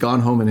shoes, and he's gone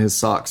home in his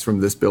socks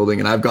from this building,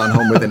 and I've gone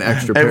home with an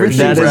extra pair of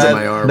Everything shoes That is on a-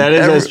 my arm. that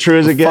is as true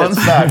as it Fun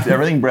gets. fact: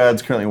 everything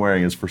Brad's currently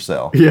wearing is for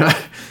sale. Yeah.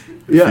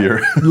 Yeah.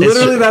 You're-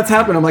 Literally, that's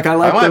happened. I'm like, I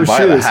like I might those buy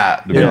shoes. the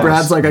hat, to be and honest.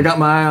 Brad's like, I got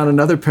my eye on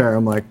another pair.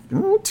 I'm like,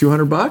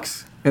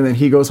 $200? And then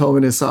he goes home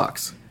in his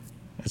socks.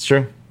 It's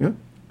true. Yeah.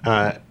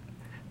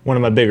 one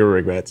of my bigger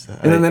regrets.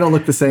 And then they don't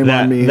look the same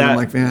on me. And I'm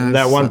like, man,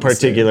 that it's one not the same.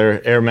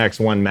 particular Air Max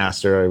 1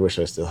 Master, I wish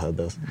I still had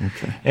those.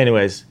 Okay.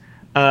 Anyways,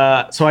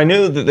 so I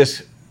knew that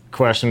this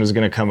question was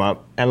going to come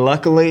up. And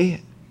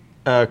luckily,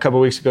 a couple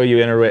weeks ago, you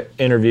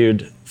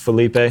interviewed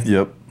Felipe.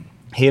 Yep.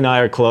 He and I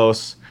are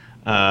close.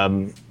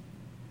 And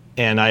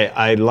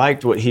I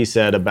liked what he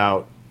said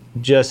about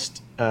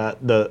just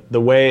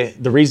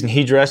the reason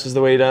he dresses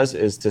the way he does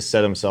is to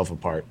set himself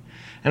apart.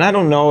 And I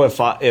don't know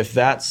if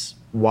that's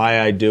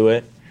why I do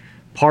it.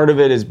 Part of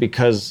it is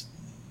because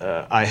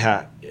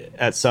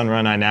at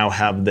Sunrun I now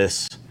have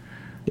this.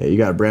 Yeah, you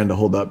got a brand to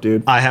hold up,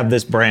 dude. I have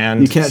this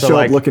brand. You can't show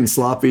up looking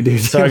sloppy, dude.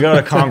 So I go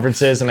to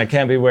conferences and I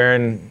can't be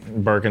wearing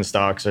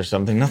Birkenstocks or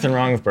something. Nothing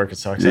wrong with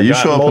Birkenstocks. Yeah, you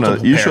show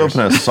up in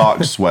a sock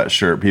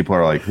sweatshirt. People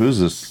are like, "Who's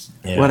this?"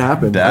 Yeah. What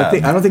happened? Dad.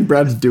 I don't think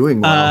Brad's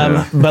doing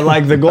well. But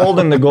like the gold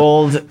and the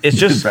gold, it's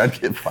Did just Brad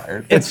get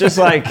fired? it's just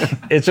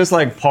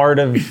like part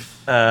of.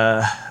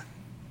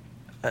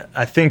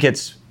 I think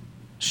it's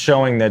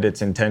showing that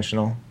it's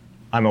intentional.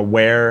 I'm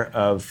aware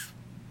of.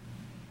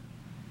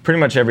 Pretty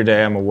much every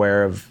day, I'm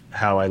aware of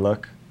how I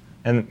look,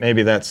 and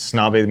maybe that's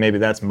snobby. Maybe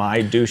that's my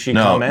douchey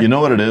comment. You know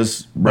what it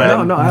is,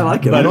 Brad? No, I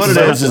like it. You know what it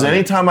It's is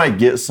anytime I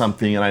get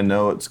something and I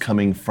know it's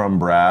coming from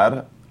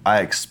Brad, I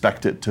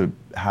expect it to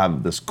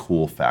have this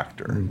cool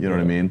factor. You know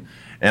what I mean?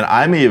 And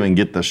I may even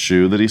get the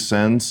shoe that he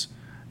sends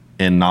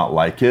and not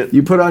like it.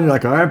 You put on, you're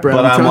like, all right, Brad,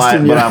 But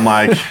I'm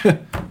like,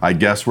 I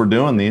guess we're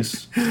doing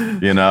these,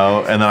 you know?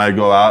 And then I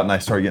go out and I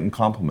start getting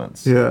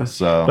compliments. Yeah.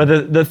 So.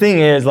 But the thing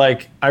is,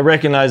 like, I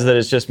recognize that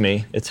it's just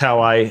me. It's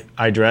how I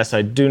dress.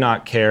 I do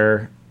not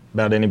care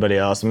about anybody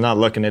else. I'm not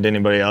looking at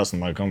anybody else. I'm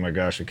like, oh my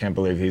gosh, I can't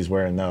believe he's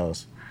wearing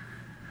those.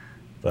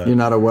 But You're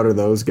not a what are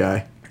those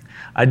guy.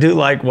 I do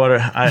like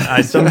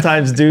I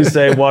sometimes do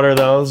say what are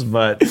those,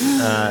 but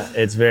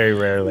it's very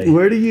rarely.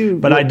 Where do you?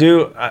 But I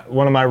do.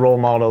 One of my role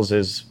models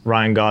is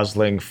Ryan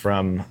Gosling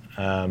from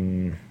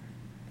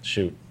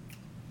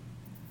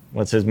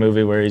what's his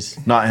movie where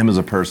he's Not him as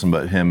a person,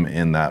 but him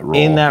in that role.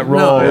 in that No,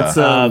 role it's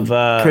of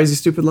Crazy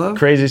Stupid Love.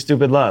 Crazy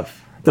Stupid Love.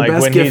 The Like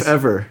best when gift he's-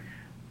 ever,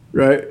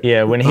 right?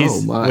 Yeah, when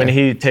Oh, my. when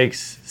he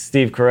takes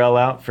Steve Carell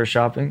out for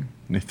shopping.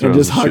 And he And throws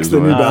just his hucks shoes the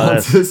New away.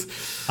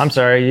 Balances. I'm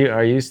sorry,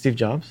 are you Steve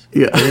Jobs?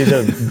 Yeah. Are you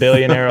the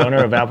billionaire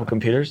owner of Apple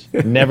Computers?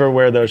 Never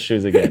wear those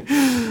shoes again.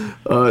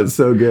 Oh, it's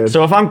so good.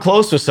 So if I'm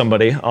close with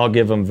somebody, I'll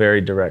give them very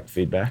direct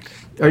feedback.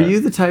 Are you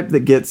the type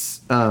that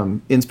gets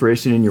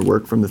inspiration in your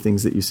work from the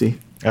things that you see?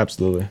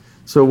 Absolutely.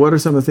 So what are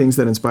some of the things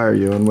that inspire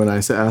you? And when I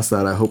ask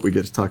that, I hope we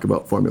get to talk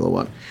about Formula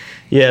One.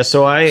 Yeah,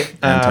 so I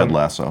And Ted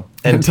Lasso.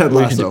 And Ted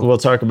Lasso. We'll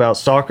talk about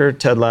soccer,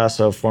 Ted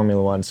Lasso,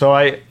 Formula One. So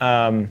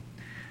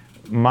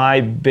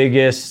my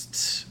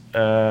biggest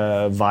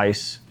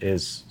vice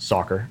is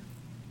soccer,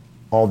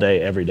 all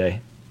day, every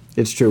day.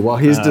 It's true. While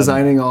he's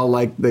designing all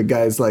like the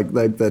guys like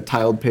the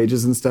tiled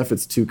pages and stuff,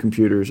 it's two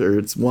computers, or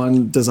it's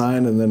one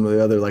design and then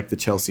the other like the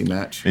Chelsea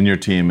match. And your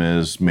team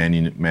is Man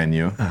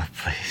U.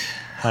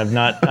 I've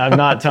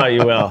not taught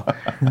you well.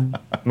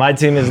 My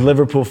team is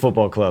Liverpool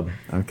Football Club.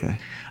 Okay.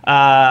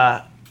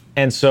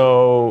 And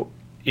so,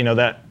 you know,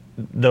 that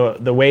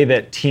the way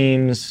that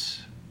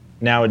teams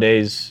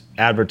nowadays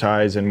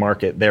advertise and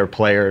market their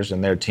players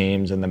and their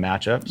teams and the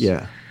matchups,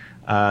 Yeah.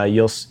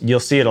 you'll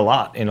see it a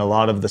lot in a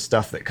lot of the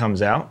stuff that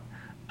comes out.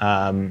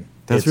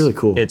 That's really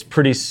cool. It's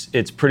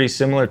pretty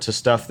similar to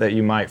stuff that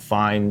you might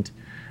find,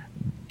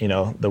 you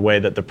know, the way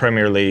that the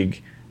Premier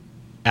League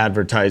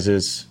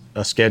advertises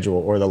a schedule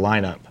or the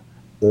lineup,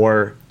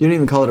 or You don't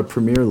even call it a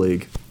Premier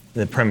League.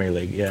 the Premier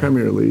League. Yeah.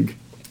 Premier League.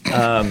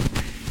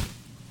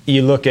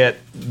 You look at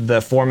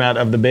the format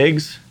of the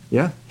bigs.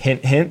 Yeah.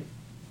 Hint, hint.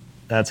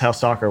 That's how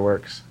soccer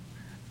works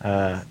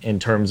in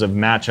terms of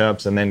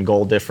matchups and then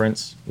goal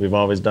difference. We've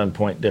always done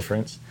point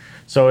difference.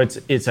 So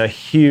it's a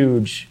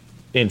huge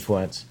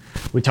influence.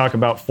 We talk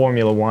about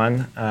Formula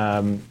One.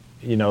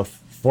 You know,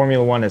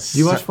 Formula One is. Do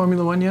you watch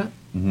Formula One yet?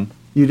 Mm-hmm.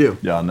 You do.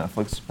 Yeah, on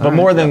Netflix. But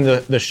more than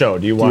the show.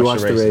 Do you Do watch, you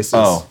watch the races?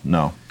 Oh,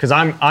 no. Because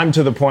I'm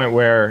to the point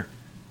where,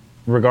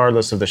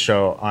 regardless of the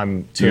show,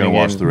 I'm tuning gonna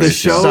watch in. the The races.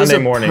 show Sunday is a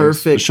mornings.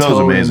 perfect The show's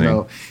tone, amazing.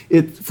 though.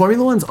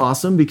 Formula One's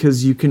awesome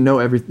because you can know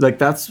everything. Like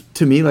that's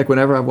to me, like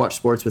whenever I've watched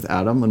sports with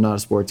Adam, I'm not a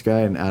sports guy,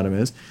 and Adam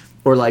is,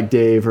 or like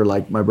Dave, or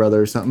like my brother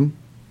or something.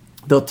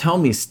 They'll tell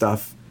me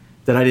stuff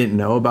that I didn't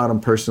know about them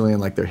personally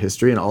and like their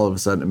history, and all of a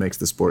sudden it makes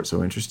the sport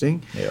so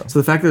interesting. Yeah. So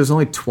the fact that there's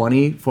only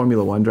 20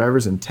 Formula One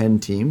drivers and 10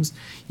 teams,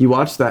 you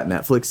watch that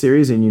Netflix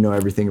series and you know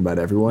everything about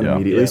everyone Yeah.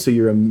 immediately. Yeah. So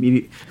you're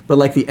immediate. But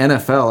like the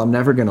NFL, I'm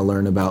never going to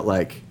learn about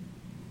like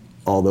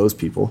all those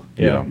people.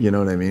 Yeah. You know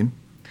what I mean?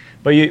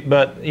 But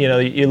you know,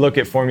 you look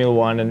at Formula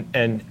One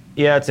and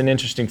yeah, it's an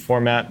interesting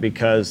format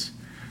because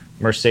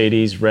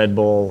Mercedes, Red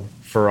Bull,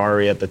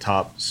 Ferrari at the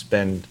top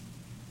spend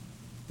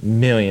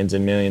millions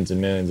and millions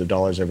and millions of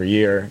dollars every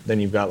year.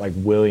 Then you've got like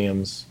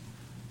Williams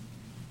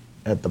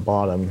at the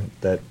bottom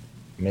that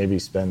maybe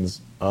spends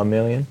 $1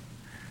 million,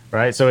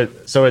 right? So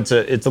it's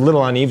a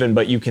little uneven,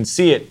 but you can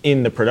see it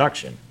in the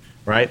production,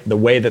 right? The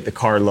way that the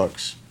car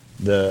looks,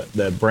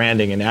 the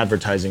branding and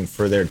advertising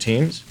for their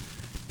teams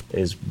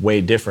is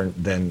way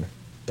different than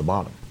the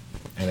bottom.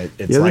 And it's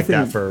The other like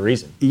that thing- for a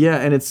reason. Yeah,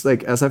 and it's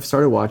like as I've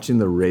started watching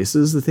the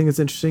races, the thing that's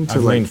interesting to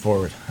I've like leaned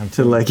forward.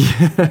 to like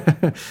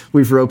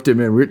we've roped him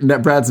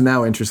in. Brad's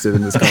now interested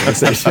in this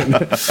conversation.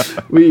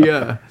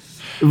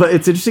 But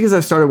it's interesting as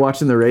I've started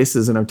watching the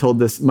races, and I've told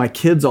this. My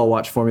kids all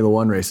watch Formula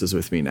One races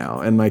with me now,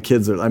 and my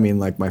kids are, I mean,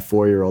 like my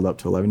 4-year-old up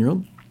to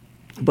 11-year-old.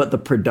 But the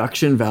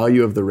production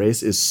value of the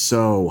race is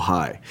so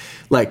high.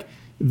 Like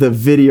the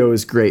video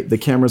is great. The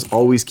cameras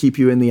always keep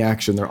you in the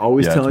action. They're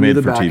always Yeah, it's telling you made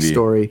the for TV.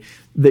 backstory.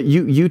 That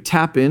you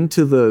tap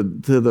into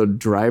the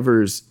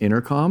driver's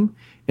intercom,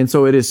 and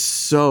so it is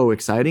so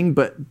exciting.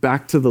 But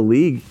back to the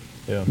league,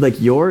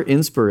 like your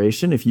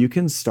inspiration, if you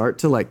can start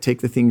to like take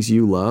the things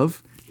you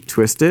love,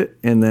 twist it,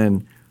 and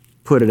then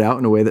put it out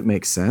in a way that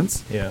makes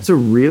sense. Yeah.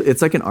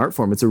 It's like an art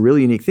form. It's a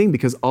really unique thing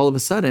because all of a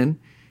sudden,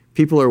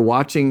 people are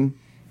watching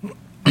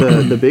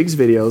the Biggs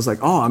videos like,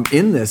 oh, I'm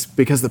in this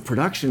because the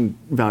production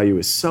value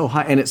is so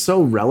high and it's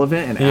so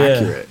relevant and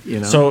accurate.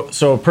 You know.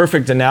 So a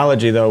perfect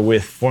analogy though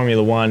with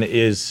Formula One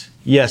is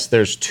yes,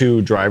 there's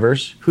 2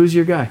 drivers. Who's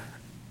your guy?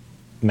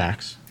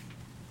 Max.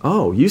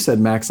 Oh, you said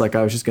Max like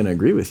I was just going to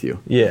agree with you.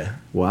 Yeah.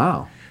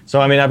 Wow. So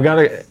I mean, I've got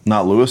to.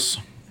 Not Lewis.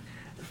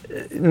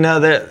 No,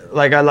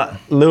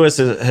 Lewis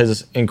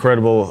has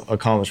incredible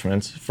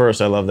accomplishments.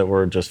 First, I love that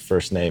we're just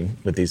first name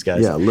with these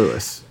guys. Yeah,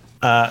 Lewis.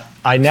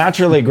 I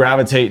naturally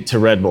gravitate to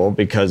Red Bull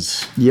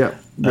because Yep.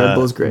 Red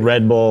Bull's great.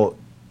 Red Bull,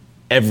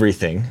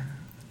 everything.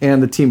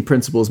 And the team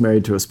principal is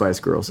married to a Spice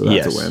Girl, so that's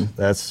Yes, a win.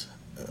 that's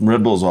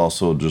Red Bull's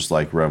also just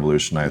like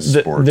revolutionized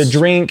sports. the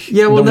drink.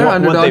 Yeah, well, they're what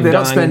underdog. they've They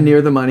don't done. spend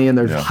near the money, and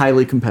they're Yeah.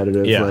 highly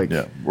competitive. Yeah. Like,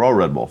 Yeah, we're all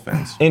Red Bull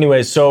fans.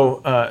 Anyway,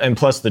 so and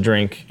plus the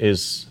drink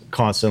is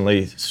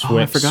constantly I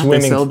forgot they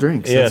swimming. sell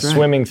drinks. Yeah, That's right.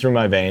 swimming through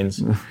my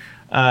veins.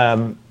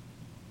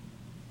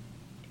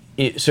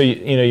 So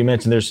you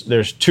mentioned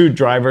there's 2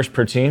 drivers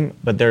per team,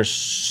 but there's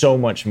so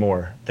much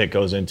more that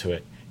goes into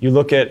it. You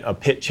look at a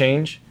pit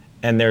change,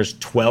 and there's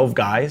 12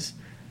 guys,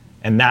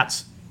 and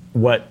that's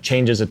what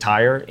changes a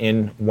tire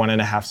in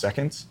 1.5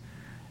 seconds.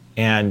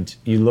 And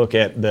you look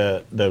at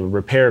the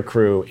repair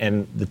crew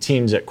and the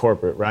teams at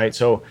corporate, right?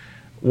 So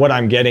what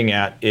I'm getting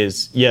at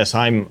is, yes,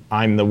 I'm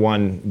the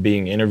one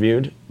being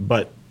interviewed,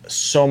 but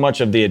so much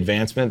of the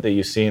advancement that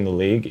you see in the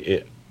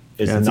league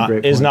that's a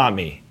great point. not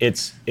me.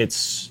 It's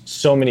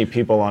so many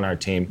people on our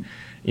team,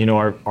 you know,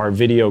 our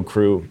video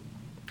crew,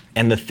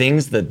 and the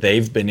things that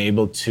they've been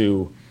able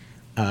to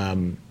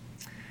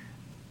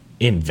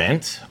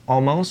invent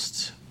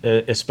almost,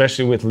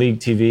 especially with League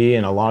TV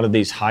and a lot of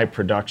these high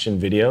production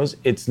videos.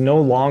 It's no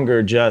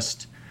longer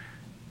just,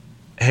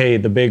 hey,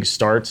 the big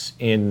starts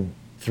in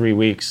 3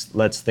 weeks.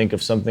 Let's think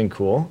of something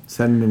cool.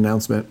 send an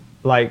announcement.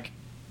 Like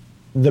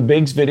the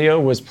Biggs video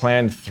was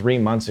planned 3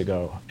 months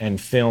ago and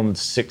filmed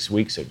 6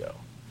 weeks ago,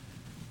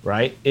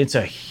 right? It's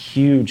a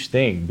huge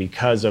thing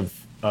because of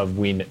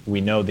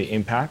we know the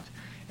impact.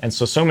 And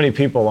so many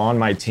people on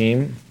my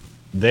team,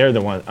 they're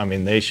the ones, I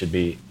mean, they should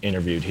be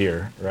interviewed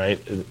here, right?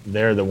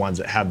 They're the ones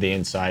that have the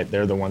insight.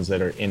 They're the ones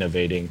that are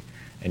innovating.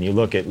 And you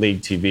look at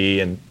League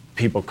TV and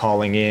people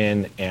calling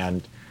in,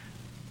 and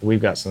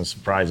we've got some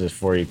surprises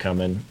for you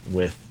coming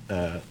with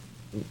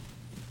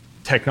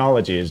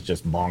technology is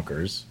just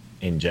bonkers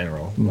in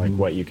general, like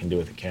what you can do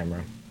with a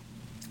camera.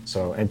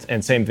 So,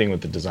 and same thing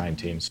with the design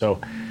team. So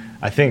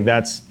I think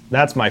that's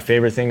my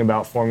favorite thing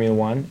about Formula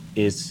One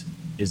is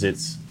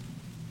it's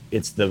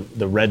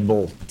the Red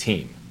Bull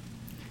team.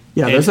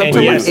 Yeah, And- there's up and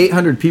to yes. like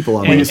 800 people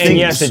on And, these and teams.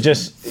 yes, it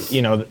just,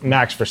 you know,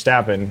 Max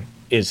Verstappen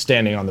is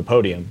standing on the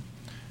podium,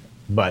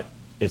 but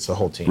it's the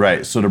whole team.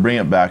 Right. So to bring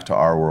it back to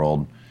our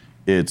world,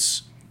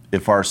 it's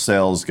if our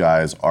sales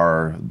guys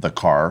are the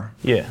car,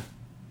 Yeah.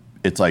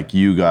 it's like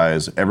you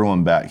guys,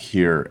 everyone back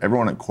here,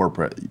 everyone at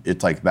corporate,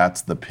 it's like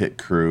that's the pit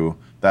crew,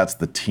 that's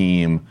the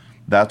team,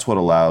 that's what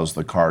allows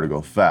the car to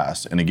go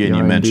fast. And again, The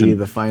you R&D, mentioned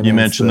the finance, you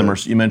mentioned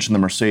the- you mentioned the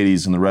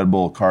Mercedes and the Red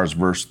Bull cars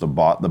versus the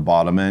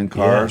bottom end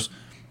cars.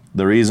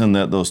 The reason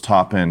that those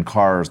top end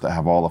cars that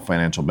have all the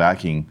financial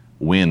backing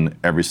win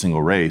every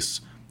single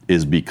race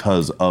is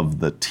because of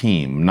the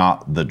team,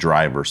 not the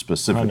driver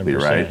specifically,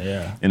 100%, right?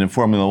 yeah. And in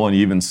Formula One,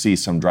 you even see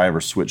some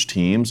drivers switch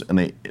teams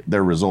and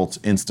their results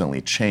instantly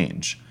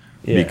change.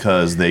 Yeah.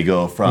 Because they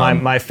go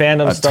from My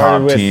fandom a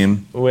started top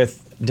team.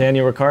 with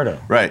Daniel Ricciardo.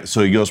 Right.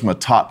 So he goes from a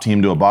top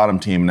team to a bottom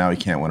team, and now he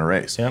can't win a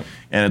race. Yep.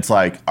 And it's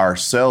like our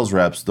sales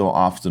reps don't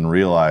often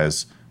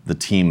realize the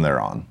team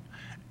they're on.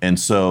 And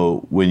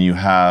so when you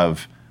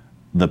have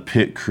the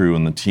pit crew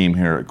and the team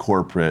here at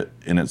corporate,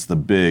 and it's the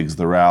Biggs,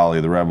 the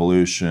Rally, the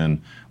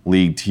Revolution,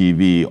 League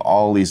TV,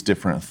 all these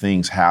different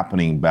things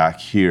happening back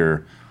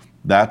here,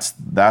 that's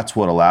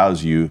what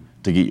allows you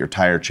to get your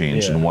tire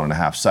changed in Yeah.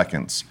 1.5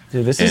 seconds.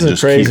 Dude, this and is a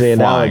just crazy keep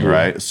flying, analogy.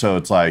 right? So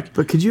it's like,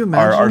 But could you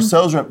our imagine?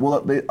 sales rep?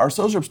 Well, our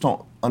sales reps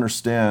don't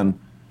understand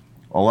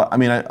a lot. I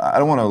mean, I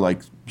don't want to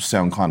like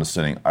sound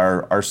condescending.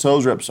 Our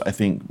sales reps, I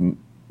think,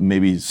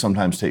 maybe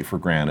sometimes take for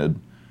granted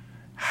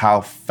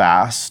how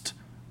fast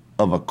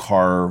of a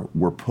car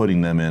we're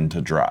putting them in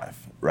to drive.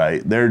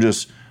 Right? They're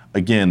just,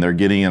 again, they're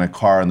getting in a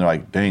car and they're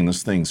like, dang,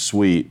 this thing's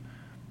sweet,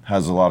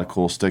 has a lot of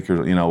cool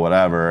stickers, you know,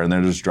 whatever, and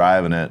they're just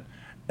driving it.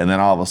 and then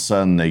all of a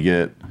sudden they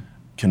get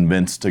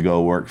convinced to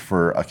go work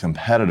for a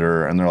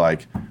competitor, and they're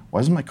like, why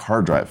doesn't my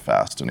car drive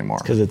fast anymore?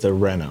 Because it's a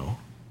Renault.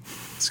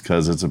 It's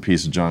because it's a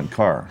piece of junk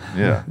car.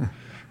 Yeah.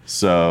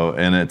 So,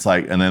 and it's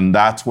like, and then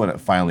that's when it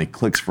finally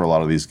clicks for a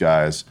lot of these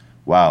guys.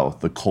 Wow,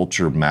 the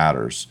culture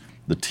matters,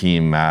 the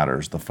team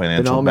matters, the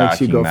financial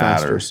backing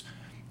matters.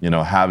 You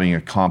know, having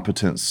a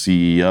competent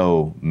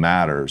CEO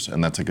matters,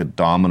 and that's like a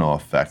domino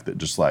effect that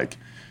just like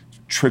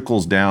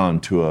trickles down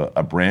to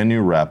a brand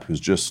new rep who's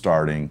just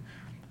starting.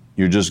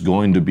 You're just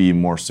going to be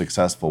more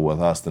successful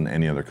with us than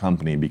any other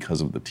company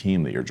because of the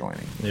team that you're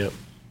joining. Yep.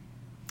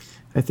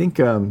 I think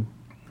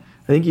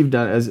you've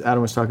done, as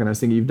Adam was talking, I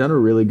was thinking you've done a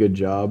really good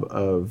job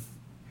of,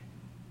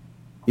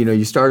 you know,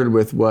 you started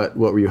with what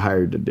were you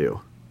hired to do?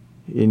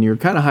 And you're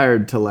kind of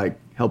hired to like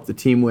help the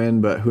team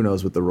win, but who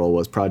knows what the role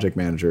was, project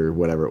manager,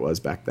 whatever it was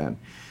back then.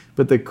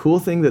 But the cool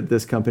thing that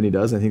this company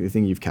does, I think the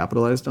thing you've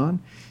capitalized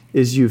on,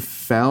 is you've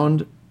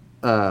found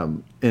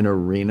an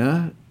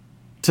arena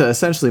to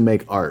essentially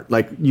make art.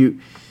 Like you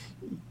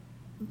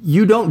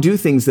don't do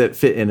things that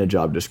fit in a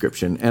job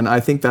description. And I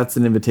think that's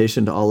an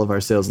invitation to all of our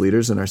sales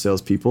leaders and our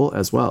salespeople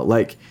as well.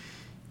 Like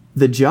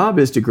the job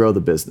is to grow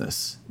the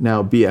business.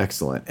 Now be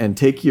excellent and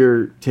take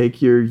your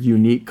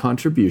unique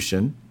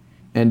contribution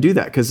and do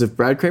that. Because if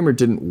Brad Kramer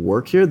didn't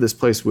work here, this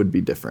place would be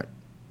different,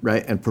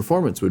 right? And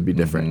performance would be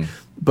different. Mm-hmm.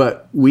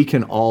 But we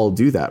can all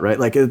do that, right?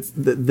 Like it's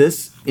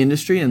this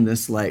industry and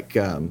this like,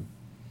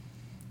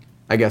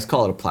 I guess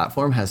call it a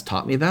platform, has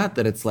taught me that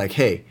it's like,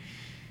 hey,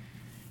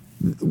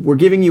 we're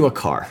giving you a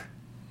car.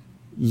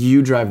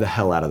 You drive the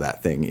hell out of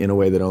that thing in a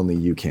way that only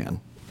you can,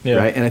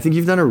 right? And I think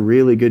you've done a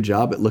really good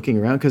job at looking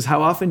around, because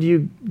how often do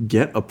you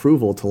get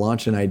approval to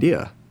launch an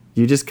idea?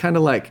 You just kind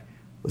of like,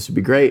 this would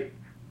be great.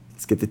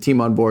 Let's get the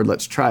team on board.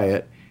 Let's try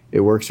it.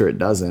 It works or it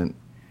doesn't.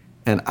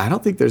 And I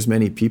don't think there's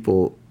many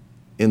people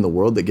in the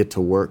world that get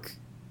to work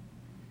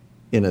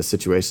in a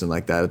situation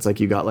like that. It's like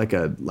you got like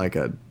a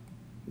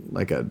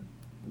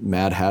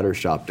Mad Hatter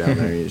shop down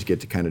there, and you just get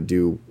to kind of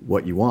do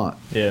what you want.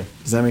 Yeah.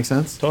 Does that make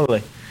sense?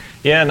 Totally.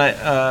 Yeah, and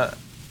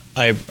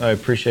I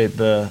appreciate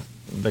the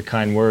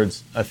kind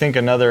words. I think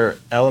another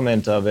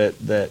element of it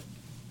that,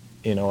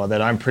 you know,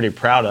 that I'm pretty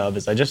proud of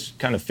is I just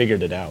kind of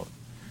figured it out,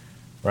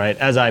 right?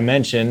 As I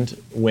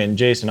mentioned, when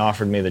Jason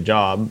offered me the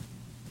job,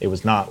 it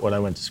was not what I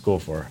went to school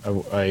for.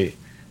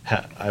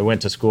 I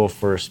went to school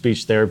for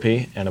speech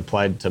therapy and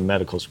applied to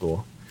medical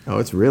school. Oh,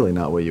 it's really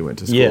not what you went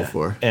to school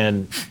for.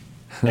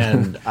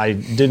 And I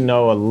didn't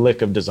know a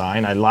lick of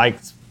design. I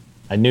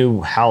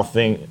knew how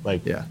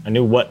I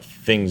knew what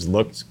things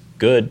looked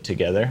good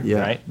together,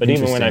 right? But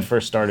even when I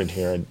first started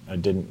here, I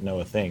didn't know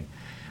a thing.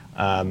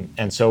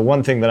 And so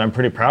one thing that I'm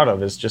pretty proud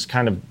of is just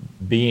kind of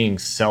being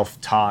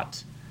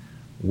self-taught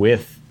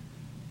with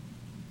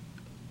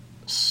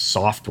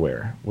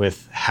software,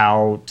 with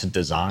how to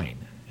design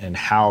and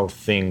how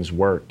things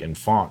work and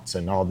fonts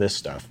and all this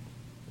stuff.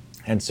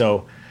 And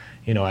so,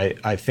 you know,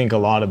 I think a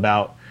lot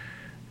about,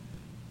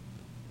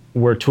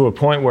 we're to a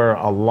point where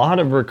a lot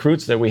of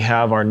recruits that we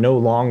have are no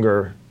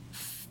longer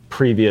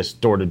previous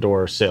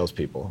door-to-door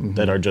salespeople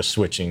that are just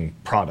switching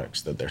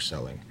products that they're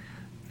selling.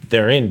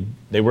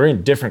 They were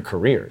in different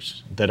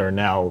careers that are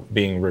now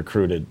being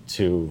recruited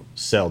to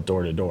sell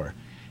door-to-door.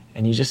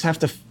 And you just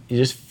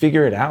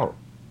figure it out.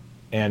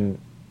 And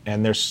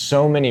there's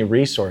so many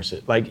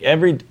resources. Like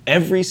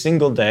every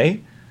single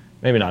day,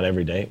 maybe not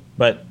every day,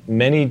 but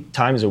many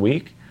times a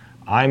week,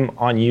 I'm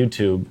on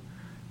YouTube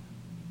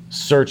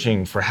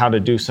searching for how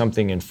to do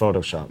something in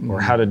Photoshop or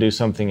how to do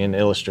something in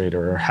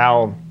Illustrator or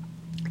how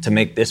to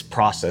make this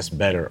process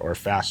better or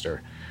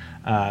faster.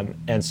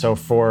 And so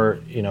for,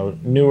 you know,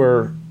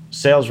 newer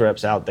sales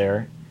reps out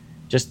there,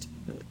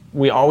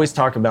 we always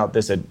talk about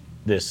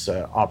this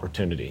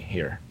opportunity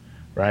here,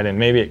 right? And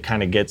maybe it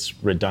kind of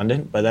gets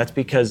redundant, but that's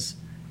because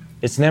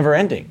it's never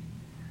ending.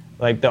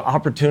 Like the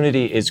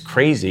opportunity is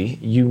crazy.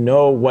 You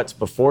know what's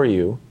before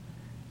you.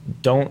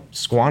 Don't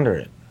squander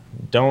it.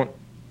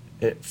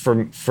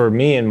 For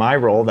me in my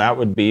role, that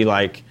would be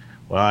like,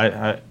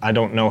 well, I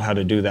don't know how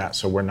to do that,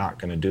 so we're not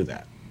going to do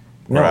that.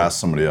 Or ask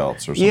somebody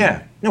else or something.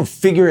 Yeah, no,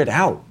 figure it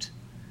out.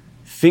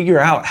 Figure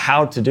out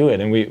how to do it.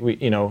 And we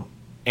you know,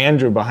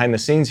 Andrew behind the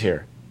scenes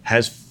here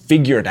has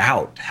figured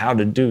out how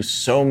to do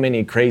so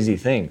many crazy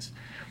things.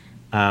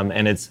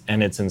 And it's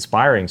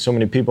inspiring. So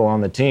many people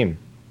on the team.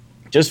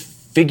 Just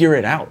figure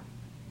it out.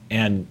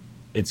 And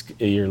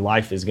your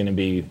life is going to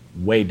be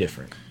way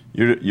different.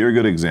 You're a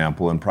good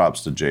example, and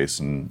props to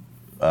Jason.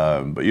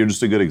 But you're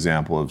just a good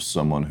example of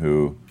someone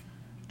who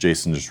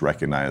Jason just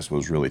recognized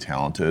was really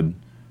talented,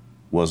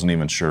 wasn't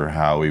even sure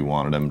how he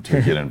wanted him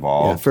to get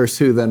involved. First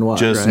who, then what,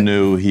 just right?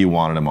 Knew he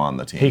wanted him on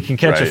the team. He can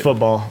catch a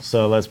football,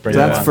 so let's bring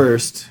That's it on.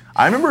 first.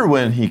 I remember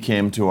when he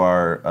came to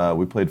our,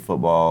 we played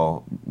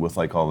football with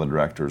like all the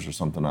directors or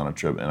something on a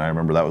trip, and I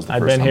remember that was the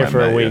first time I met you. I've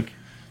been here for a week.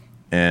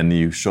 And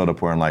you showed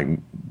up wearing like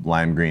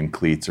lime green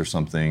cleats or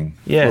something.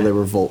 Yeah. Well, they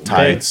were Volt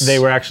tights. They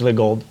were actually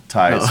gold.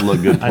 Tights,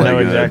 look good, play I know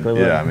good. exactly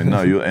what. Yeah, I mean,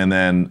 no, you. And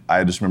then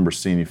I just remember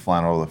seeing you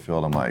flying all over the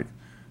field. I'm like,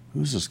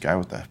 who's this guy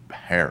with the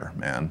hair,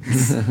 man?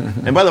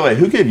 And by the way,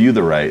 who gave you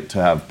the right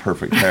to have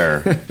perfect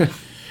hair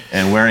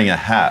and wearing a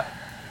hat?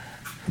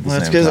 Well,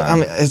 it's because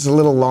it's a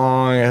little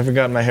long. I haven't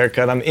gotten my hair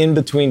cut. I'm in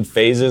between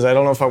phases. I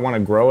don't know if I want to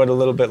grow it a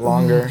little bit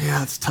longer.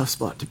 Yeah, it's a tough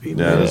spot to be.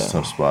 Yeah, it's a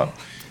tough spot.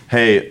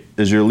 Hey,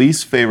 is your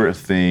least favorite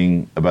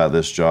thing about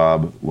this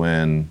job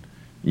when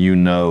you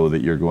know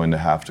that you're going to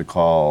have to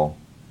call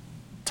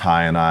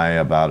Ty and I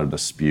about a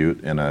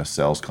dispute in a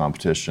sales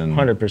competition?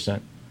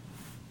 100%.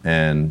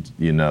 And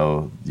you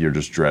know you're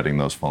just dreading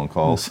those phone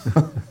calls?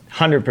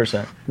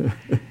 100%.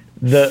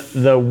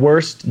 The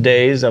worst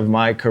days of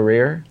my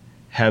career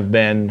have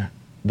been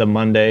the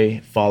Monday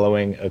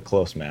following a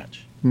close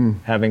match,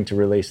 having to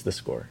release the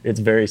score.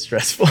 It's very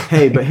stressful.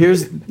 Hey, but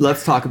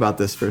let's talk about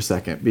this for a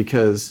second,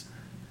 because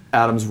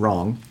Adam's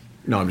wrong.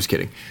 No, I'm just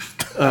kidding.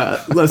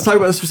 Let's talk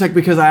about this for a second,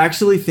 because I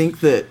actually think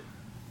that,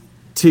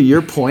 to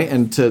your point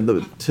and to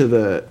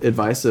the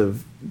advice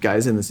of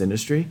guys in this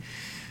industry,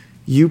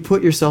 you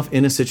put yourself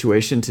in a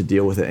situation to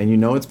deal with it, and you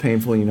know it's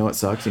painful, you know it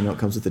sucks, you know it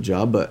comes with the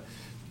job, but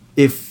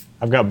if...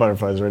 I've got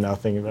butterflies right now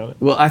thinking about it.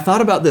 Well, I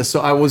thought about this. So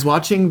I was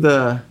watching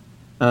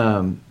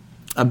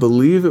I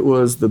believe it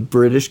was the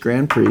British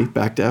Grand Prix,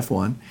 back to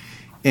F1,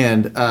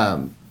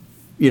 and,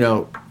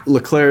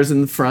 Leclerc's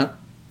in the front,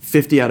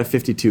 50 out of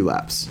 52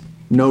 laps.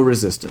 No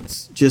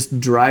resistance, just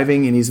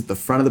driving, and he's at the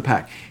front of the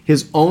pack.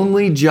 His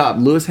only job,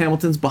 Lewis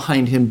Hamilton's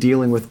behind him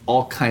dealing with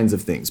all kinds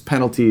of things,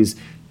 penalties,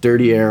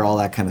 dirty air, all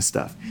that kind of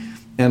stuff.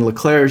 And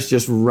Leclerc's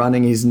just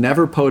running. He's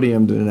never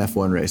podiumed in an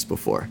F1 race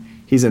before.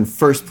 He's in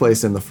first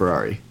place in the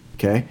Ferrari,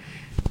 okay?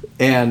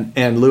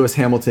 And Lewis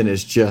Hamilton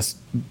is just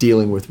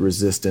dealing with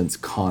resistance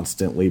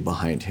constantly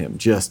behind him,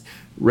 just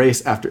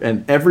race after,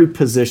 and every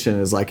position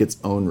is like its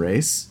own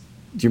race.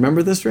 Do you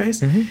remember this race?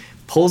 Mm-hmm.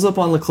 Pulls up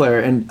on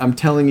Leclerc, and I'm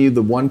telling you,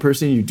 the one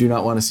person you do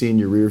not want to see in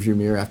your rearview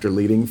mirror after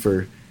leading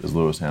for is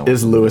Lewis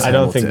Hamilton. I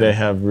don't think they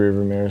have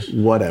rearview mirrors.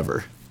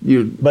 Whatever.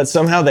 But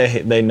somehow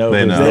they know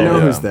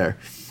who's there.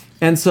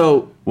 And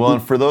so... Well,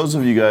 and for those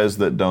of you guys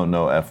that don't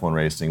know F1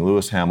 racing,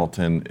 Lewis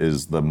Hamilton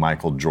is the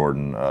Michael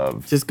Jordan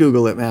of... Just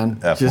Google it, man.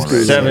 F1 just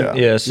Google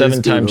it.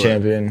 Seven-time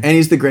champion. And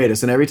he's the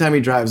greatest. And every time he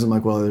drives, I'm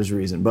like, well, there's a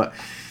reason. But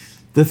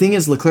the thing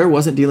is, Leclerc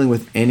wasn't dealing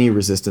with any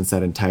resistance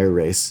that entire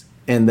race.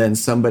 And then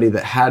somebody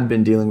that had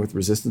been dealing with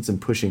resistance and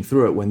pushing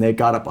through it, when they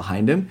got up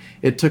behind him,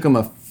 it took him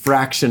a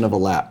fraction of a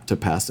lap to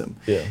pass him.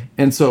 Yeah.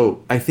 And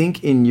so I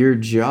think in your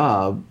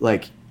job,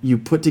 like, you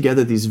put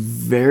together these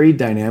very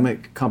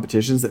dynamic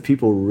competitions that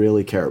people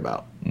really care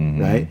about,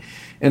 right?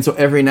 And so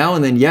every now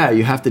and then,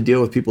 you have to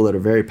deal with people that are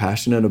very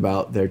passionate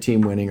about their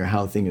team winning or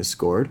how a thing is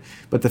scored.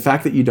 But the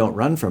fact that you don't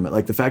run from it,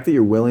 like the fact that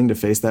you're willing to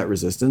face that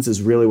resistance,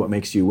 is really what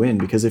makes you win.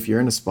 Because if you're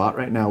in a spot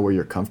right now where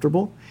you're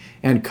comfortable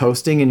and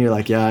coasting and you're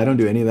like, I don't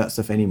do any of that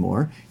stuff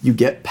anymore, you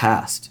get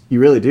past. You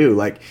really do.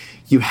 Like,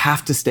 you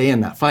have to stay in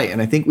that fight. And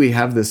I think we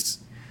have this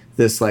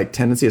like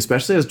tendency,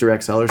 especially as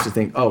direct sellers, to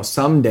think,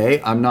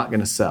 someday I'm not going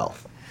to sell.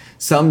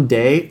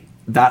 Someday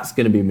that's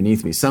going to be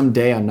beneath me.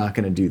 Someday I'm not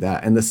going to do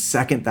that. And the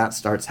second that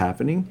starts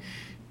happening,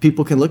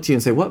 people can look to you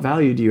and say, what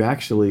value do you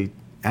actually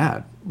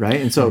add, right?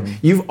 And so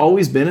you've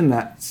always been in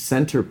that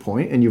center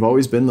point, and you've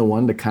always been the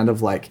one to kind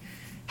of like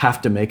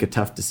have to make a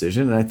tough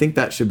decision. And I think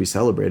that should be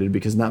celebrated,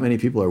 because not many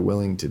people are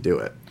willing to do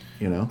it,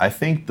 you know? I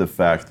think the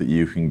fact that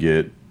you can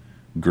get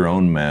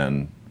grown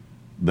men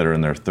that are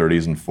in their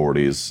 30s and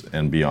 40s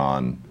and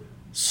beyond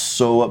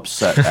so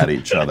upset at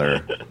each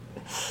other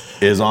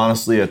is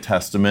honestly a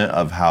testament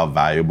of how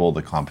valuable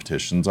the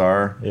competitions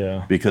are.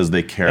 Yeah. Because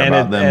they care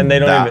about them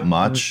that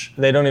much.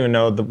 They don't even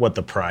know what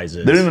the prize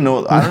is. They don't even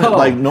know.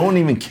 No one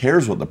even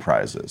cares what the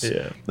prize is.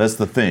 Yeah. That's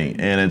the thing.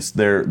 And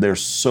they're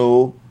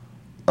so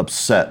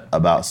upset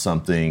about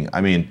something.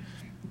 I mean,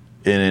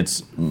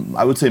 and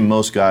I would say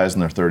most guys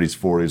in their 30s,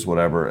 40s,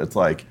 whatever, it's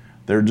like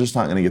they're just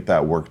not going to get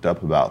that worked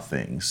up about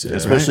things,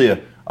 especially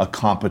a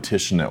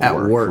competition at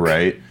work,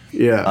 right?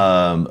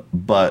 Yeah.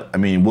 But I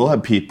mean, we'll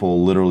have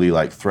people literally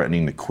like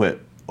threatening to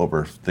quit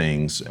over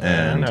things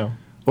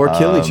or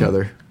kill each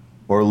other,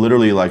 or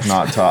literally like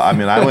not talk. I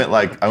mean, I went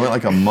like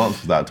a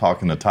month without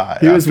talking to Ty.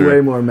 He was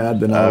way more mad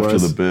than I was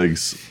after the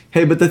bigs.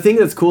 Hey, but the thing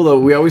that's cool though,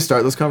 we always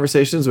start those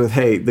conversations with,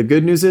 "Hey, the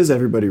good news is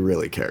everybody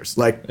really cares.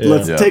 Like,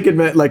 let's take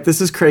admit, like this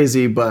is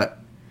crazy, but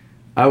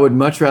I would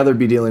much rather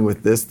be dealing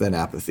with this than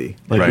apathy.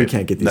 Like, we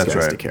can't get these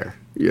guys to care,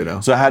 you know."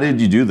 So how did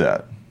you do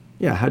that?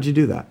 Yeah, how'd you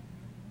do that?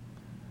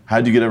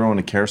 How'd you get everyone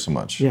to care so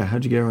much? Yeah,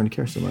 how'd you get everyone to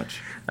care so much?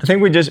 I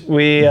think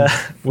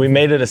we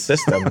made it a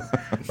system,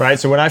 right?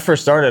 So when I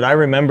first started, I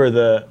remember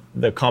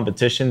the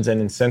competitions and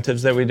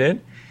incentives that we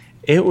did.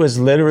 It was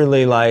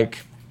literally like,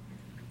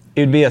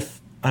 it'd be a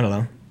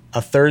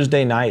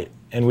Thursday night,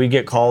 and we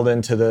get called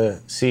into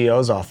the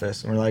CEO's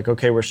office, and we're like,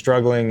 okay, we're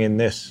struggling in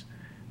this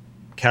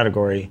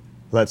category.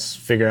 Let's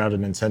figure out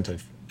an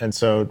incentive. And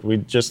so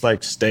we'd just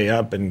like stay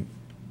up and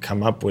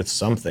come up with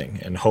something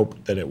and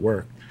hope that it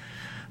worked.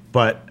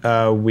 But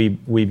we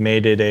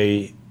made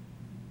it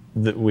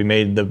we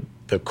made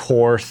the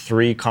core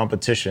 3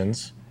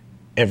 competitions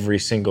every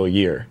single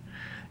year.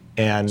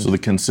 And So the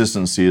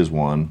consistency is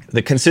one.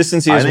 the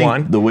consistency I is think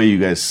one. the way you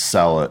guys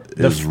sell it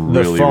is the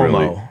really, FOMO,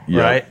 really,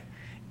 yeah. right?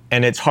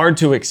 And it's hard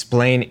to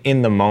explain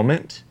in the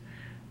moment.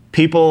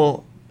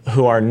 People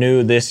who are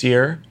new this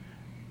year,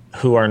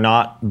 who are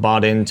not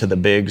bought into the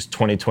Bigs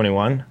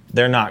 2021,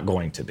 they're not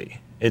going to be.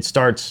 It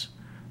starts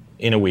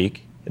in a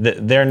week.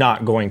 They're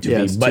not going to Yeah,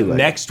 be. it's But too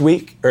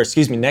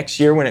late. next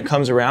year when it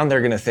comes around,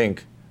 they're going to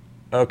think,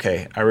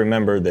 okay, I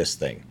remember this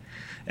thing.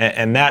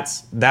 And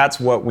that's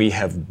what we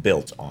have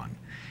built on,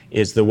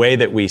 is the way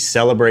that we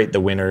celebrate the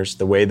winners,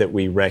 the way that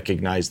we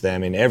recognize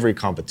them in every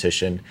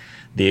competition,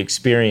 the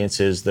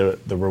experiences, the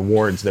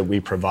rewards that we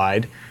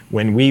provide.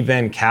 When we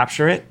then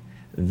capture it,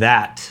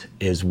 that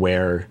is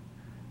where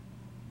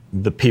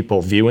the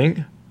people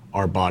viewing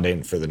are bought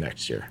in for the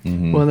next year.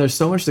 Well, and there's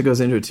so much that goes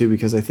into it too,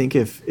 because I think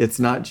if it's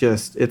not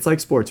just, it's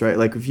like sports, right?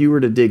 Like if you were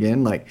to dig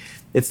in, like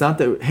it's not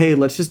that, hey,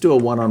 let's just do a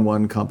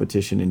one-on-one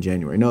competition in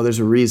January. No, there's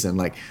a reason.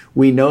 Like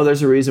we know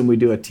there's a reason we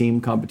do a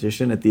team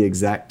competition at the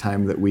exact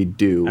time that we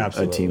do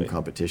Absolutely. a team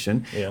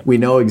competition. Yeah. We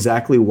know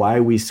exactly why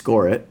we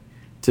score it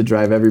to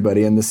drive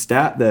everybody. And the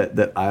stat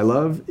that I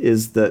love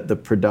is that the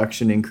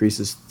production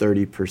increases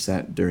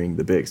 30% during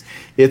the Bigs.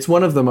 It's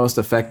one of the most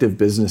effective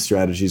business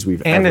strategies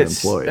we've And ever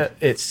employed.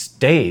 it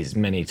stays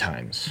many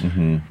times,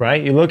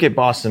 right? You look at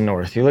Boston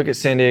North, you look at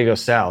San Diego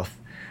South,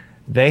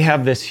 they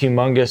have this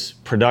humongous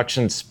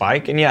production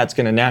spike, and yeah, it's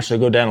going to naturally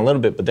go down a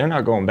little bit, but they're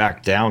not going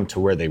back down to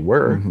where they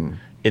were.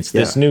 It's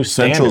this Yeah. new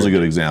standard. Central's a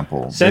good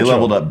example. Central. They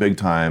leveled up big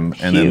time,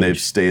 and then Huge. they've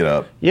stayed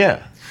up. Yeah.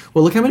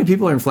 Well, look how many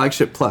people are in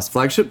Flagship Plus.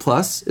 Flagship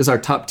Plus is our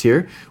top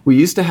tier. We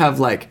used to have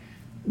like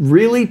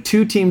really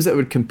 2 teams that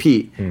would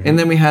compete, and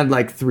then we had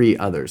like 3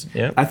 others.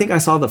 Yep. I think I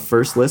saw the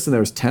first list and there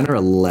was 10 or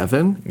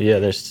 11. Yeah,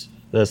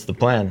 that's the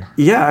plan.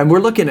 Yeah, and we're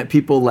looking at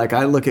people like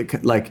I look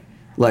at like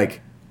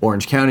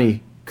Orange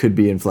County could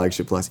be in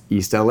Flagship Plus,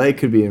 East LA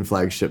could be in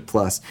Flagship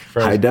Plus,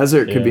 High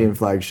Desert could be yeah. in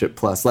Flagship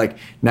Plus. Like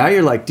now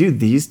you're like, dude,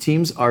 these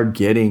teams are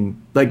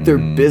getting like they're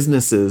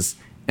businesses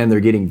and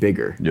they're getting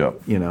bigger.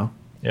 Yep. You know?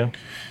 Yeah.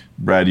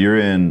 Brad, you're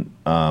in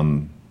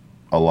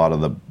a lot of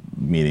the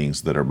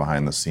meetings that are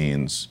behind the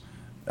scenes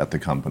at the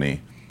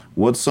company.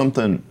 What's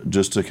something,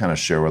 just to kind of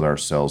share with our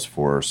sales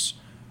force,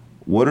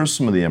 what are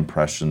some of the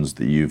impressions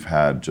that you've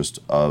had just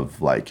of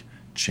like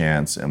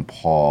Chance and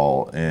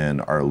Paul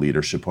in our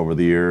leadership over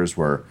the years,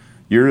 where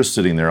you're just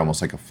sitting there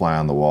almost like a fly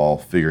on the wall,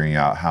 figuring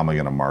out how am I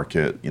going to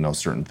market,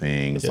 certain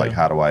things, like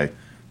how do I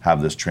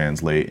have this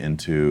translate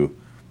into,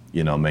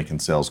 making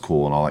sales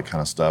cool and all that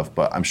kind of stuff.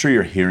 But I'm sure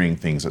you're hearing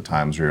things at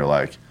times where you're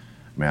like,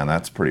 man,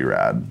 that's pretty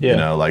rad.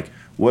 Yeah. Like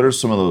what are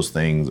some of those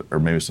things, or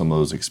maybe some of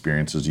those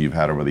experiences you've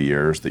had over the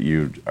years that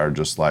you are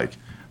just like,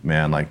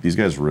 man, like these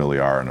guys really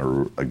are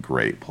in a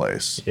great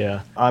place.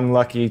 Yeah. I'm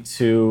lucky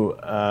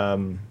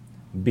to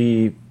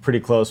be pretty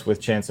close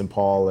with Chance and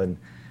Paul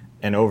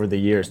and over the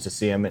years to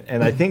see them.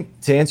 And I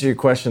think to answer your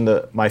question,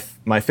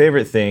 my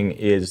favorite thing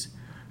is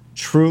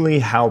truly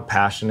how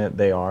passionate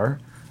they are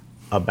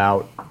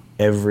about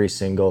every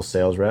single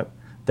sales rep.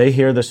 They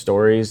hear the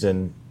stories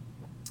and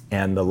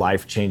the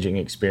life-changing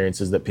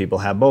experiences that people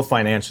have, both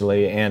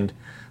financially and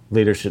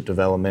leadership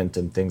development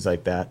and things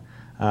like that.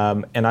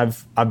 And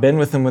I've been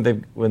with them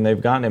when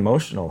they've gotten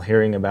emotional,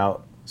 hearing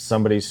about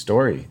somebody's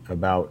story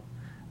about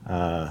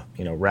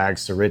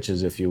rags to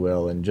riches, if you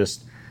will, and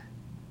just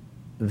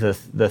the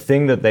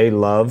thing that they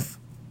love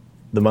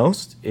the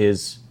most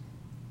is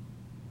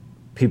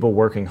people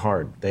working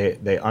hard.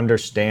 They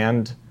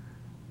understand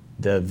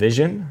the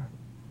vision,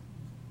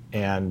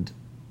 and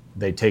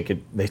they take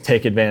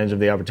advantage of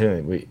the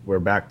opportunity. We're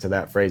back to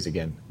that phrase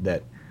again.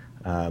 That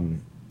I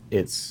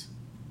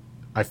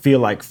feel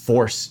like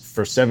for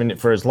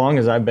as long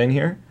as I've been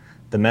here,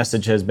 the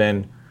message has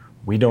been,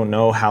 we don't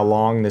know how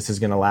long this is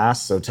going to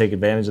last, so take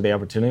advantage of the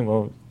opportunity.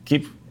 Well,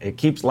 it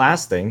keeps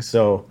lasting,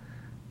 so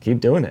keep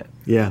doing it.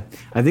 Yeah,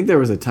 I think there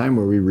was a time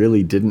where we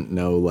really didn't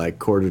know, like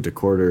quarter to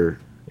quarter,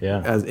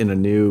 as in a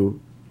new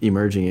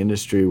emerging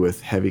industry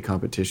with heavy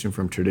competition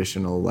from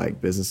traditional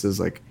like businesses.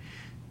 Like,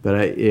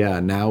 but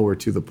now we're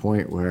to the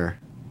point where,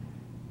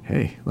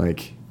 hey,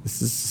 like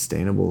this is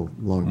sustainable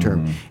long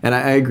term. And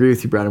I agree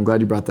with you, Brad. I'm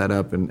glad you brought that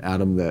up, and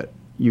Adam, that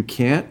you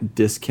can't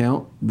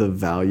discount the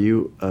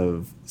value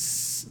of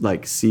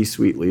like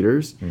C-suite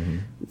leaders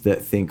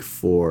that think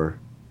for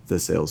the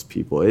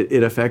salespeople.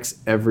 It affects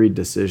every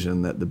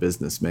decision that the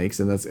business makes.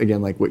 And that's,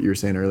 again, like what you were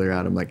saying earlier,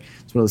 Adam, like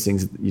it's one of those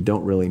things that you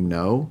don't really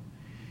know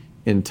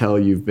until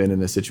you've been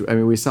in a situation. I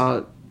mean, we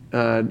saw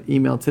an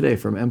email today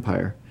from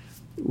Empire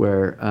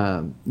where,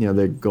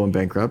 they're going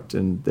bankrupt,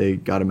 and they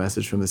got a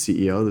message from the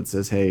CEO that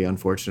says, hey,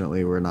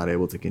 unfortunately, we're not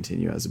able to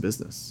continue as a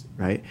business,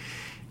 right?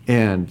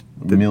 And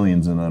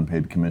millions in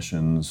unpaid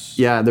commissions.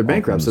 yeah, they're all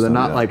bankrupt, kinds so of they're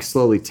stuff, not like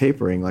slowly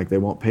tapering, like they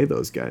won't pay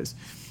those guys.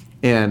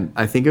 And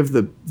I think of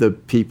the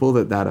people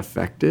that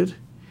affected,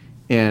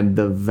 and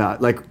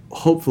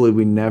hopefully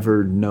we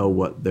never know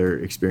what they're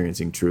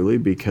experiencing truly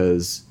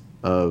because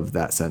of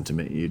that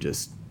sentiment you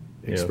just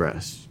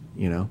expressed,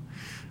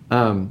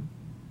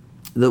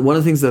 one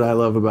of the things that I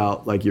love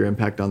about like your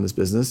impact on this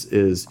business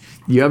is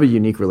you have a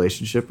unique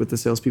relationship with the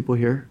salespeople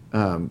here.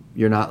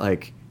 You're not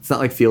like, it's not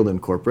like field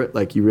and corporate,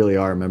 like you really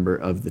are a member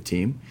of the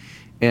team.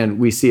 And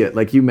we see it,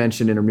 like you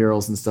mentioned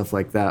intramurals and stuff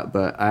like that,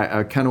 but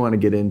I kind of want to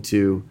get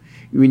into,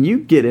 when you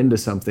get into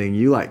something,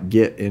 you like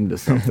get into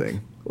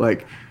something.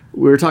 Like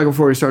we were talking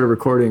before we started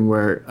recording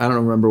where I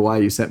don't remember why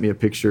you sent me a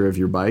picture of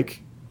your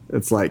bike.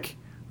 It's like,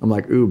 I'm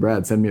like, ooh,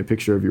 Brad, send me a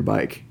picture of your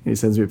bike. And he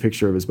sends me a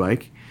picture of his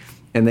bike.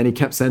 And then he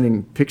kept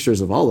sending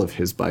pictures of all of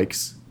his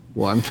bikes,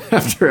 one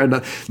after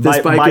another.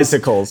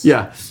 Bicycles.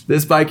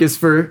 This bike is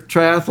for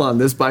triathlon.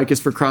 This bike is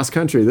for cross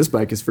country. This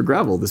bike is for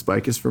gravel. This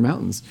bike is for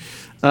mountains.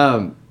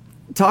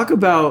 Talk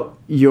about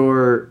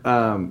your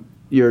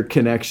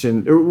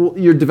connection, or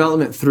your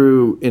development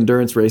through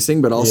endurance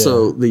racing, but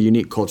also the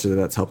unique culture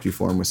that's helped you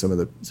form with some of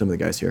the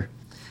guys here.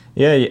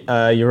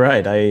 Yeah, you're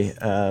right.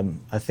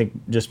 I think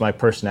just my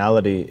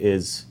personality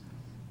is,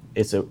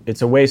 it's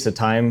a waste of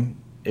time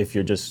if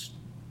you're just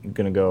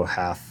gonna go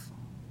half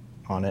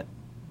on it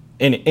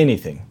in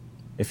anything.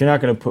 If you're not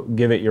gonna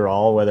give it your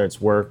all, whether it's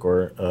work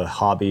or a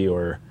hobby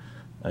or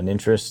an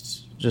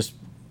interest, just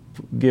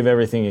give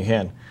everything you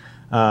can.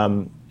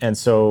 And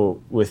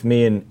so with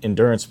me in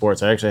endurance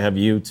sports, I actually have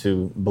you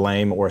to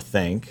blame or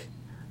thank,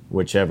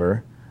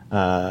 whichever.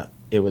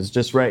 It was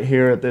just right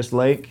here at this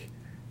lake.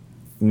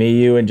 Me,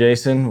 you, and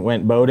Jason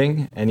went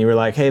boating, and you were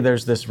like, hey,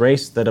 there's this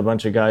race that a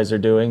bunch of guys are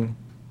doing.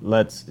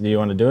 Do you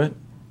want to do it?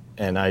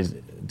 And I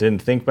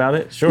didn't think about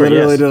it. Sure,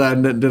 Literally,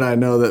 yes. did I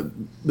know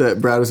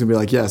that Brad was going to be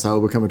like, yes, I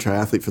will become a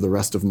triathlete for the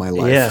rest of my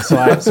life. Yeah,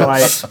 so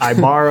I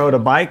borrowed a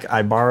bike.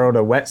 I borrowed a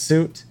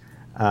wetsuit.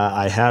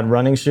 I had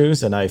running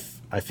shoes, and I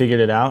figured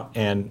it out.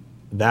 And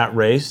that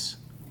race,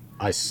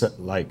 I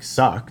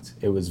sucked.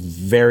 It was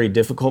very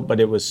difficult, but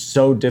it was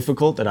so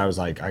difficult that I was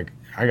like, I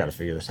got to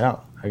figure this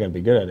out. I got to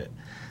be good at it.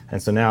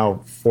 And so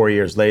now, 4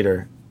 years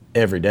later,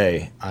 every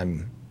day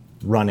I'm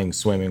running,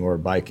 swimming, or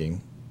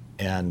biking.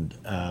 And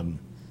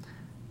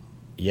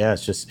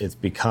it's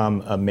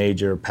become a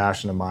major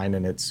passion of mine,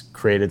 and it's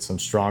created some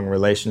strong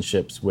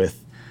relationships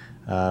with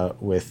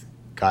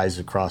guys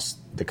across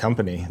the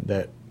company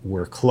that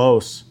we're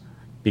close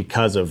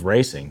because of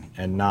racing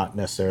and not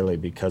necessarily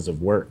because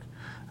of work.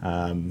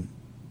 And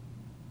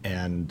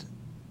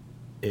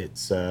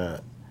it's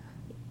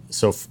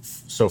so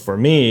for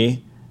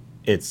me,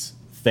 it's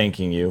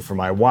thanking you. For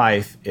my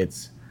wife,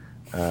 it's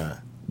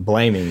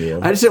blaming you.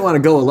 I just didn't want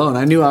to go alone.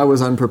 I knew I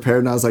was unprepared,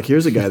 and I was like,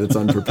 here's a guy that's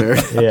unprepared.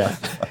 Yeah.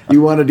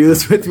 You want to do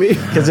this with me?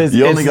 Because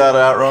you only got to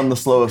outrun the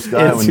slowest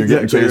guy when you're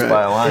getting chased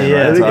by a lion. Yeah,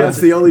 right? I think that's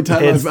the only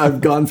time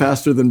I've gone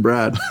faster than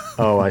Brad.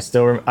 Oh, I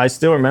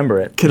still remember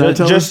it. Can I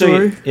tell the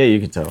story? Yeah, you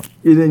can tell.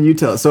 And then you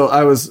tell.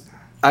 So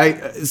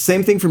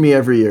same thing for me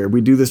every year.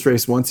 We do this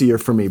race once a year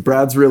for me.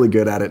 Brad's really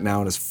good at it now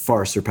and has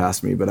far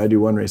surpassed me, but I do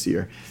one race a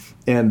year.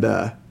 And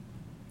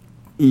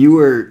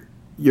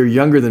you're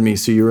younger than me,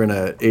 so you were in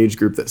an age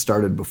group that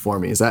started before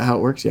me. Is that how it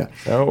works? Yeah.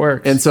 That's how it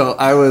works. And so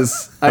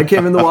I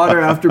came in the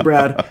water after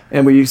Brad,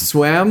 and we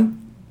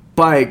swam,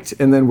 biked,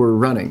 and then we're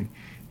running.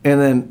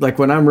 And then like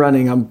when I'm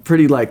running, I'm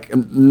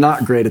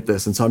not great at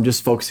this. And so I'm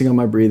just focusing on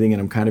my breathing,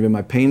 and I'm kind of in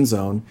my pain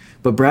zone.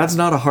 But Brad's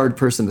not a hard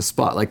person to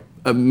spot. Like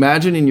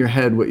imagine in your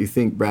head what you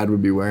think Brad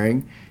would be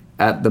wearing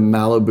at the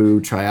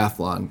Malibu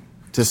Triathlon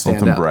to stand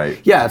something out.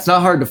 bright. Yeah, it's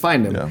not hard to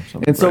find him. Yeah,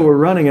 and so bright. we're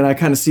running, and I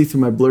kind of see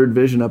through my blurred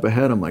vision up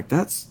ahead. I'm like,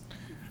 that's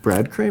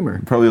Brad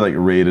Kramer. Probably like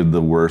rated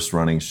the worst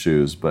running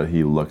shoes, but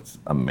he looked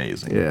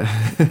amazing. Yeah.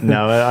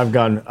 No,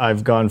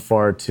 I've gone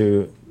far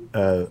to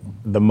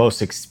the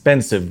most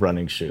expensive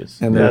running shoes.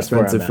 And they're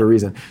expensive for a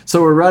reason.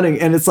 So we're running,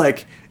 and it's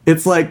like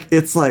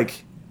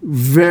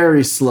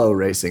very slow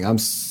racing. I'm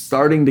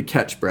starting to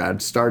catch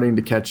Brad, starting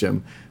to catch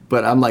him.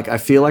 But I'm like, I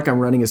feel like I'm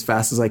running as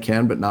fast as I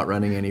can, but not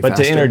running any faster.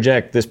 But to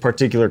interject, this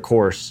particular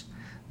course,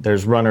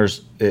 there's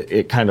runners,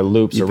 it kind of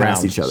loops You around.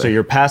 pass each other. So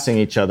you're passing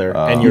each other,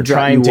 and you're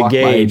trying to walk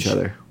by each gauge,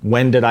 other.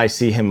 when did I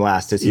see him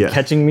last? Is he Yeah.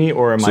 catching me,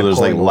 or am I So there's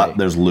pulling away?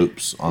 there's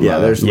loops on Yeah,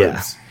 the there's Yeah.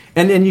 loops.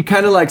 And then you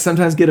kind of like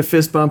sometimes get a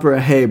fist bump or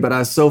a hey, but I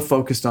was so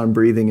focused on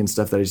breathing and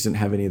stuff that I just didn't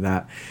have any of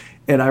that.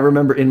 And I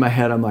remember in my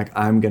head, I'm like,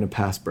 I'm going to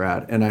pass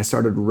Brad. And I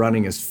started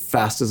running as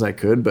fast as I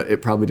could, but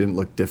it probably didn't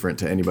look different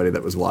to anybody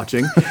that was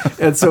watching.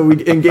 And so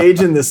we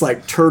engage in this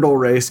like turtle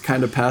race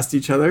kind of past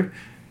each other.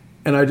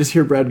 And I just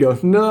hear Brad go,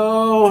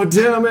 no,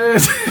 damn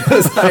it,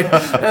 as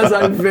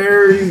I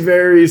very,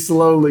 very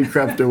slowly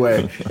crept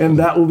away. And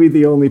that will be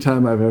the only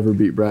time I've ever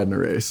beat Brad in a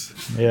race.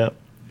 Yeah,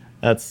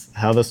 that's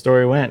how the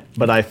story went.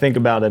 But I think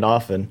about it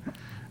often.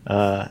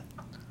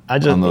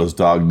 on those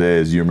dog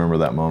days, you remember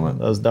that moment.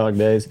 Those dog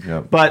days.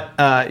 Yep. But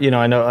I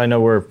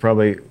know we're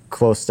probably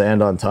close to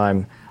end on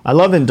time. I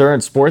love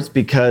endurance sports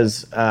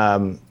because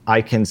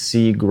I can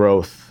see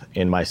growth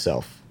in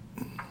myself.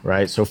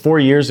 Right. So 4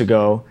 years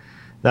ago,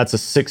 that's a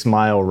 6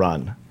 mile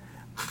run.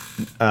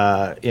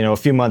 A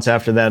few months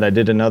after that, I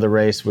did another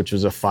race, which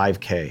was a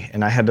 5K,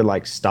 and I had to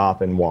like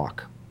stop and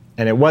walk.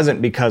 And it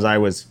wasn't because I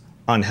was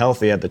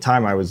unhealthy at the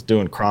time. I was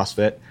doing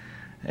CrossFit,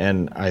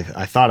 and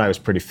I thought I was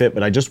pretty fit,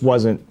 but I just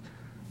wasn't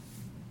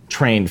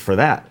trained for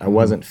that. I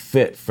wasn't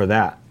fit for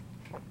that.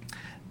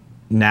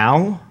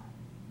 now,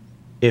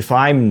 if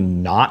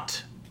I'm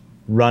not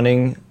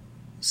running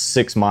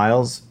 6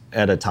 miles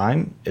at a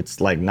time,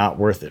 it's like not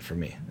worth it for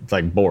me. It's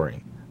like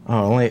boring.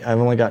 Oh, I've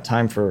only got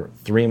time for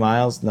 3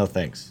 miles? No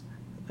thanks.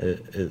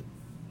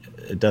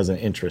 It doesn't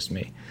interest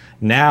me.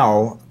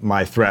 Now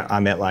my threat,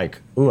 I'm at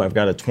like, ooh, I've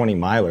got a 20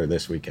 miler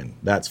this weekend.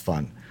 That's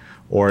fun.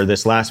 Or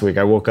this last week,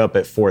 I woke up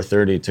at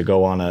 4:30 to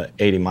go on a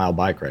 80-mile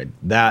bike ride.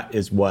 That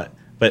is what,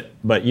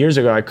 but years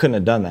ago, I couldn't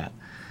have done that.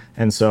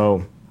 And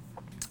so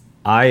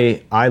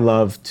I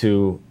love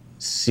to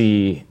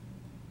see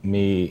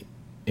me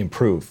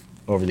improve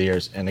over the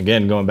years. And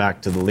again, going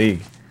back to the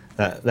league,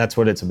 that's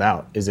what it's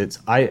about.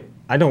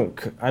 I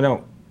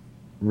don't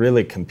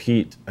really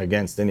compete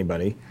against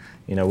anybody,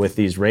 with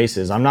these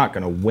races. I'm not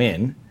going to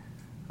win.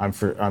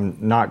 I'm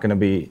not going to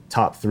be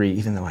top 3,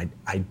 even though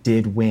I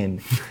did win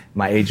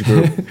my age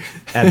group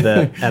at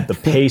the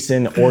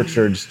Payson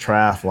Orchards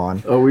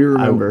Triathlon. Oh, we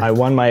remember. I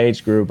won my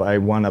age group. I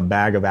won a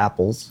bag of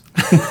apples.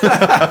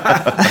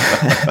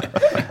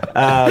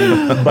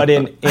 But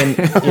in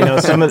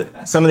some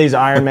of these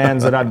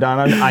Ironmans that I've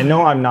done, I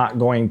know I'm not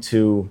going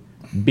to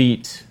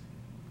beat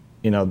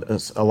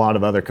a lot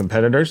of other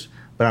competitors,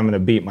 but I'm going to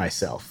beat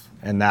myself,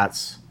 and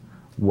that's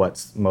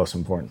what's most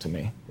important to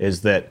me,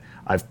 is that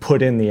I've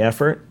put in the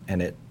effort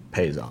and it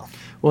pays off.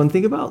 Well, and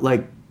think about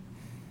like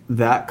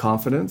that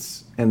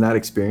confidence and that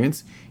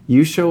experience.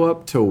 You show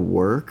up to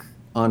work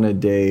on a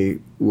day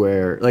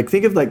where, like,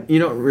 think of like, you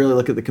don't really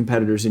look at the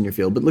competitors in your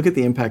field, but look at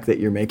the impact that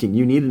you're making.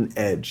 You need an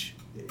edge.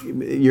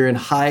 You're in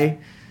high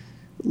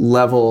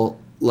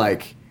level,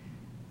 like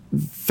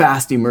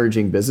fast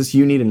emerging business.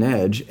 You need an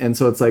edge. And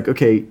so it's like,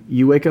 okay,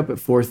 you wake up at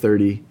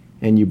 4:30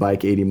 and you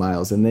bike 80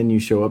 miles and then you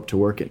show up to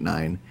work at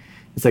 9.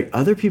 It's like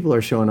other people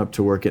are showing up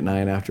to work at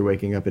 9 after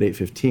waking up at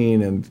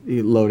 8:15 and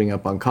loading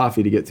up on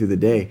coffee to get through the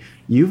day.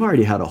 You've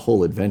already had a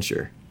whole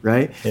adventure,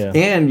 right? Yeah.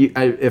 And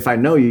if I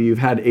know you, you've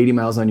had 80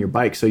 miles on your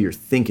bike, so you're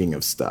thinking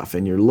of stuff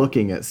and you're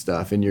looking at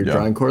stuff and you're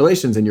drawing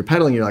correlations and you're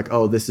pedaling. You're like,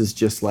 oh, this is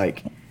just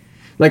like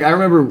I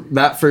remember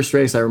that first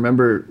race. I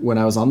remember when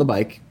I was on the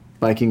bike,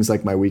 biking's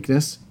like my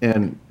weakness.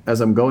 And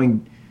as I'm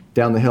going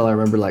down the hill, I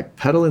remember like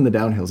pedal in the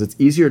downhills. It's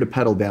easier to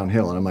pedal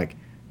downhill. And I'm like,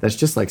 that's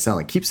just like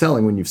selling. Keep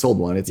selling when you've sold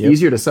one. It's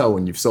easier to sell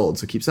when you've sold,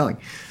 so keep selling.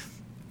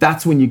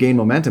 That's when you gain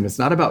momentum. It's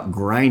not about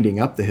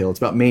grinding up the hill. It's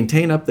about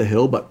maintain up the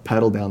hill, but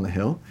pedal down the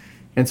hill.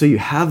 And so you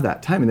have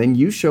that time, and then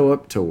you show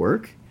up to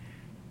work,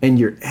 and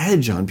your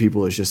edge on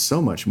people is just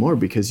so much more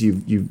because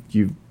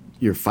your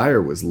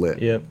fire was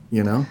lit. Yep.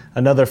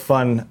 Another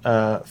fun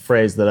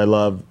phrase that I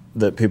love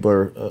that people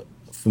are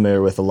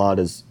familiar with a lot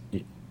is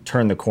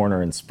turn the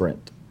corner and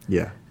sprint.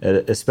 Yeah.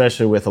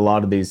 Especially with a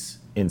lot of these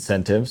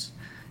incentives.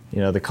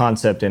 The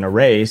concept in a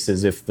race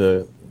is if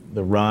the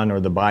run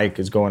or the bike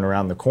is going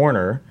around the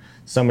corner,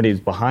 somebody's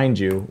behind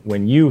you.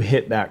 When you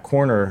hit that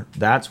corner,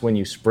 that's when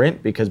you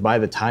sprint, because by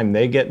the time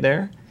they get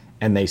there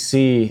and they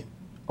see,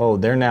 oh,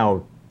 they're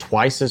now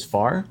twice as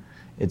far,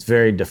 it's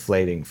very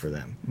deflating for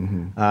them.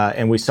 Mm-hmm.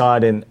 And we saw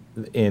it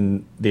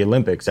in the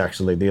Olympics,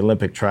 actually, the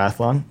Olympic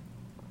triathlon.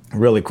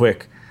 Really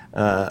quick,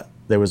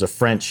 there was a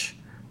French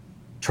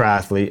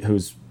triathlete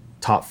who's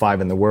top 5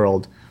 in the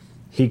world.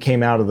 He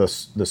came out of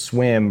the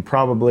swim,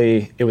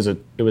 probably it was a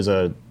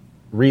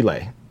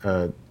relay,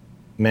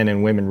 men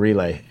and women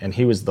relay, and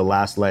he was the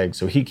last leg.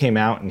 So he came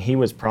out and he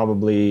was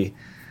probably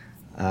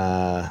 2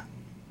 or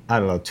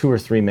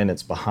 3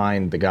 minutes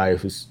behind the guy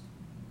who's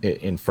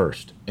in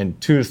first.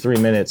 And 2 to 3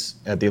 minutes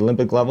at the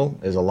Olympic level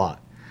is a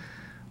lot.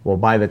 Well,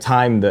 by the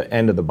time the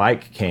end of the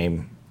bike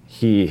came,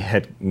 he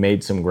had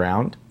made some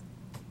ground,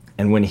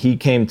 and when he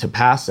came to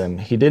pass him,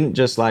 he didn't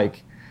just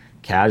like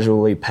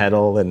casually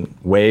pedal and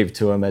wave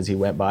to him as he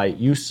went by.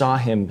 You saw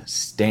him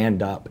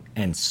stand up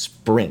and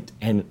sprint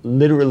and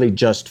literally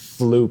just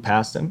flew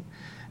past him.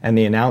 And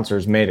the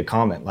announcers made a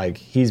comment like,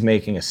 he's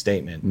making a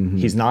statement. Mm-hmm.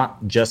 He's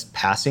not just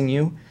passing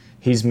you,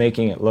 he's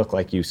making it look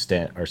like you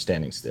are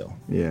standing still.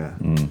 Yeah,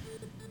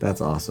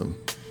 That's awesome.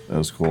 That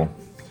was cool.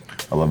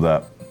 I love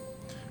that.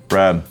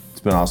 Brad,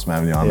 it's been awesome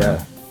having you on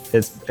there.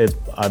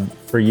 I've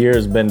for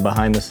years been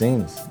behind the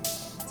scenes.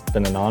 It's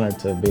been an honor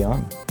to be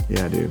on.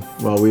 Yeah, dude.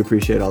 Well, we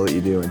appreciate all that you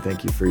do, and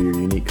thank you for your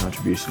unique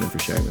contribution and for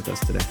sharing with us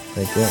today.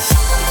 Thank you.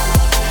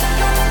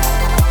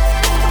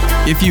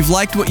 If you've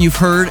liked what you've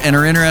heard and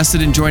are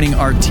interested in joining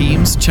our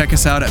teams, check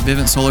us out at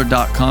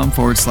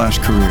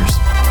vivintsolar.com/careers.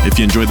 If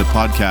you enjoyed the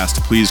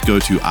podcast, please go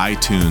to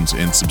iTunes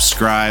and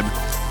subscribe.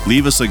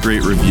 Leave us a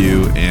great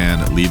review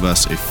and leave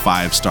us a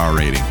 5-star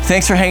rating.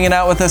 Thanks for hanging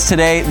out with us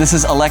today. This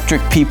is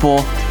Electric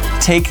People.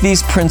 Take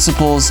these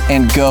principles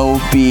and go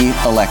be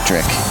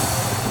electric.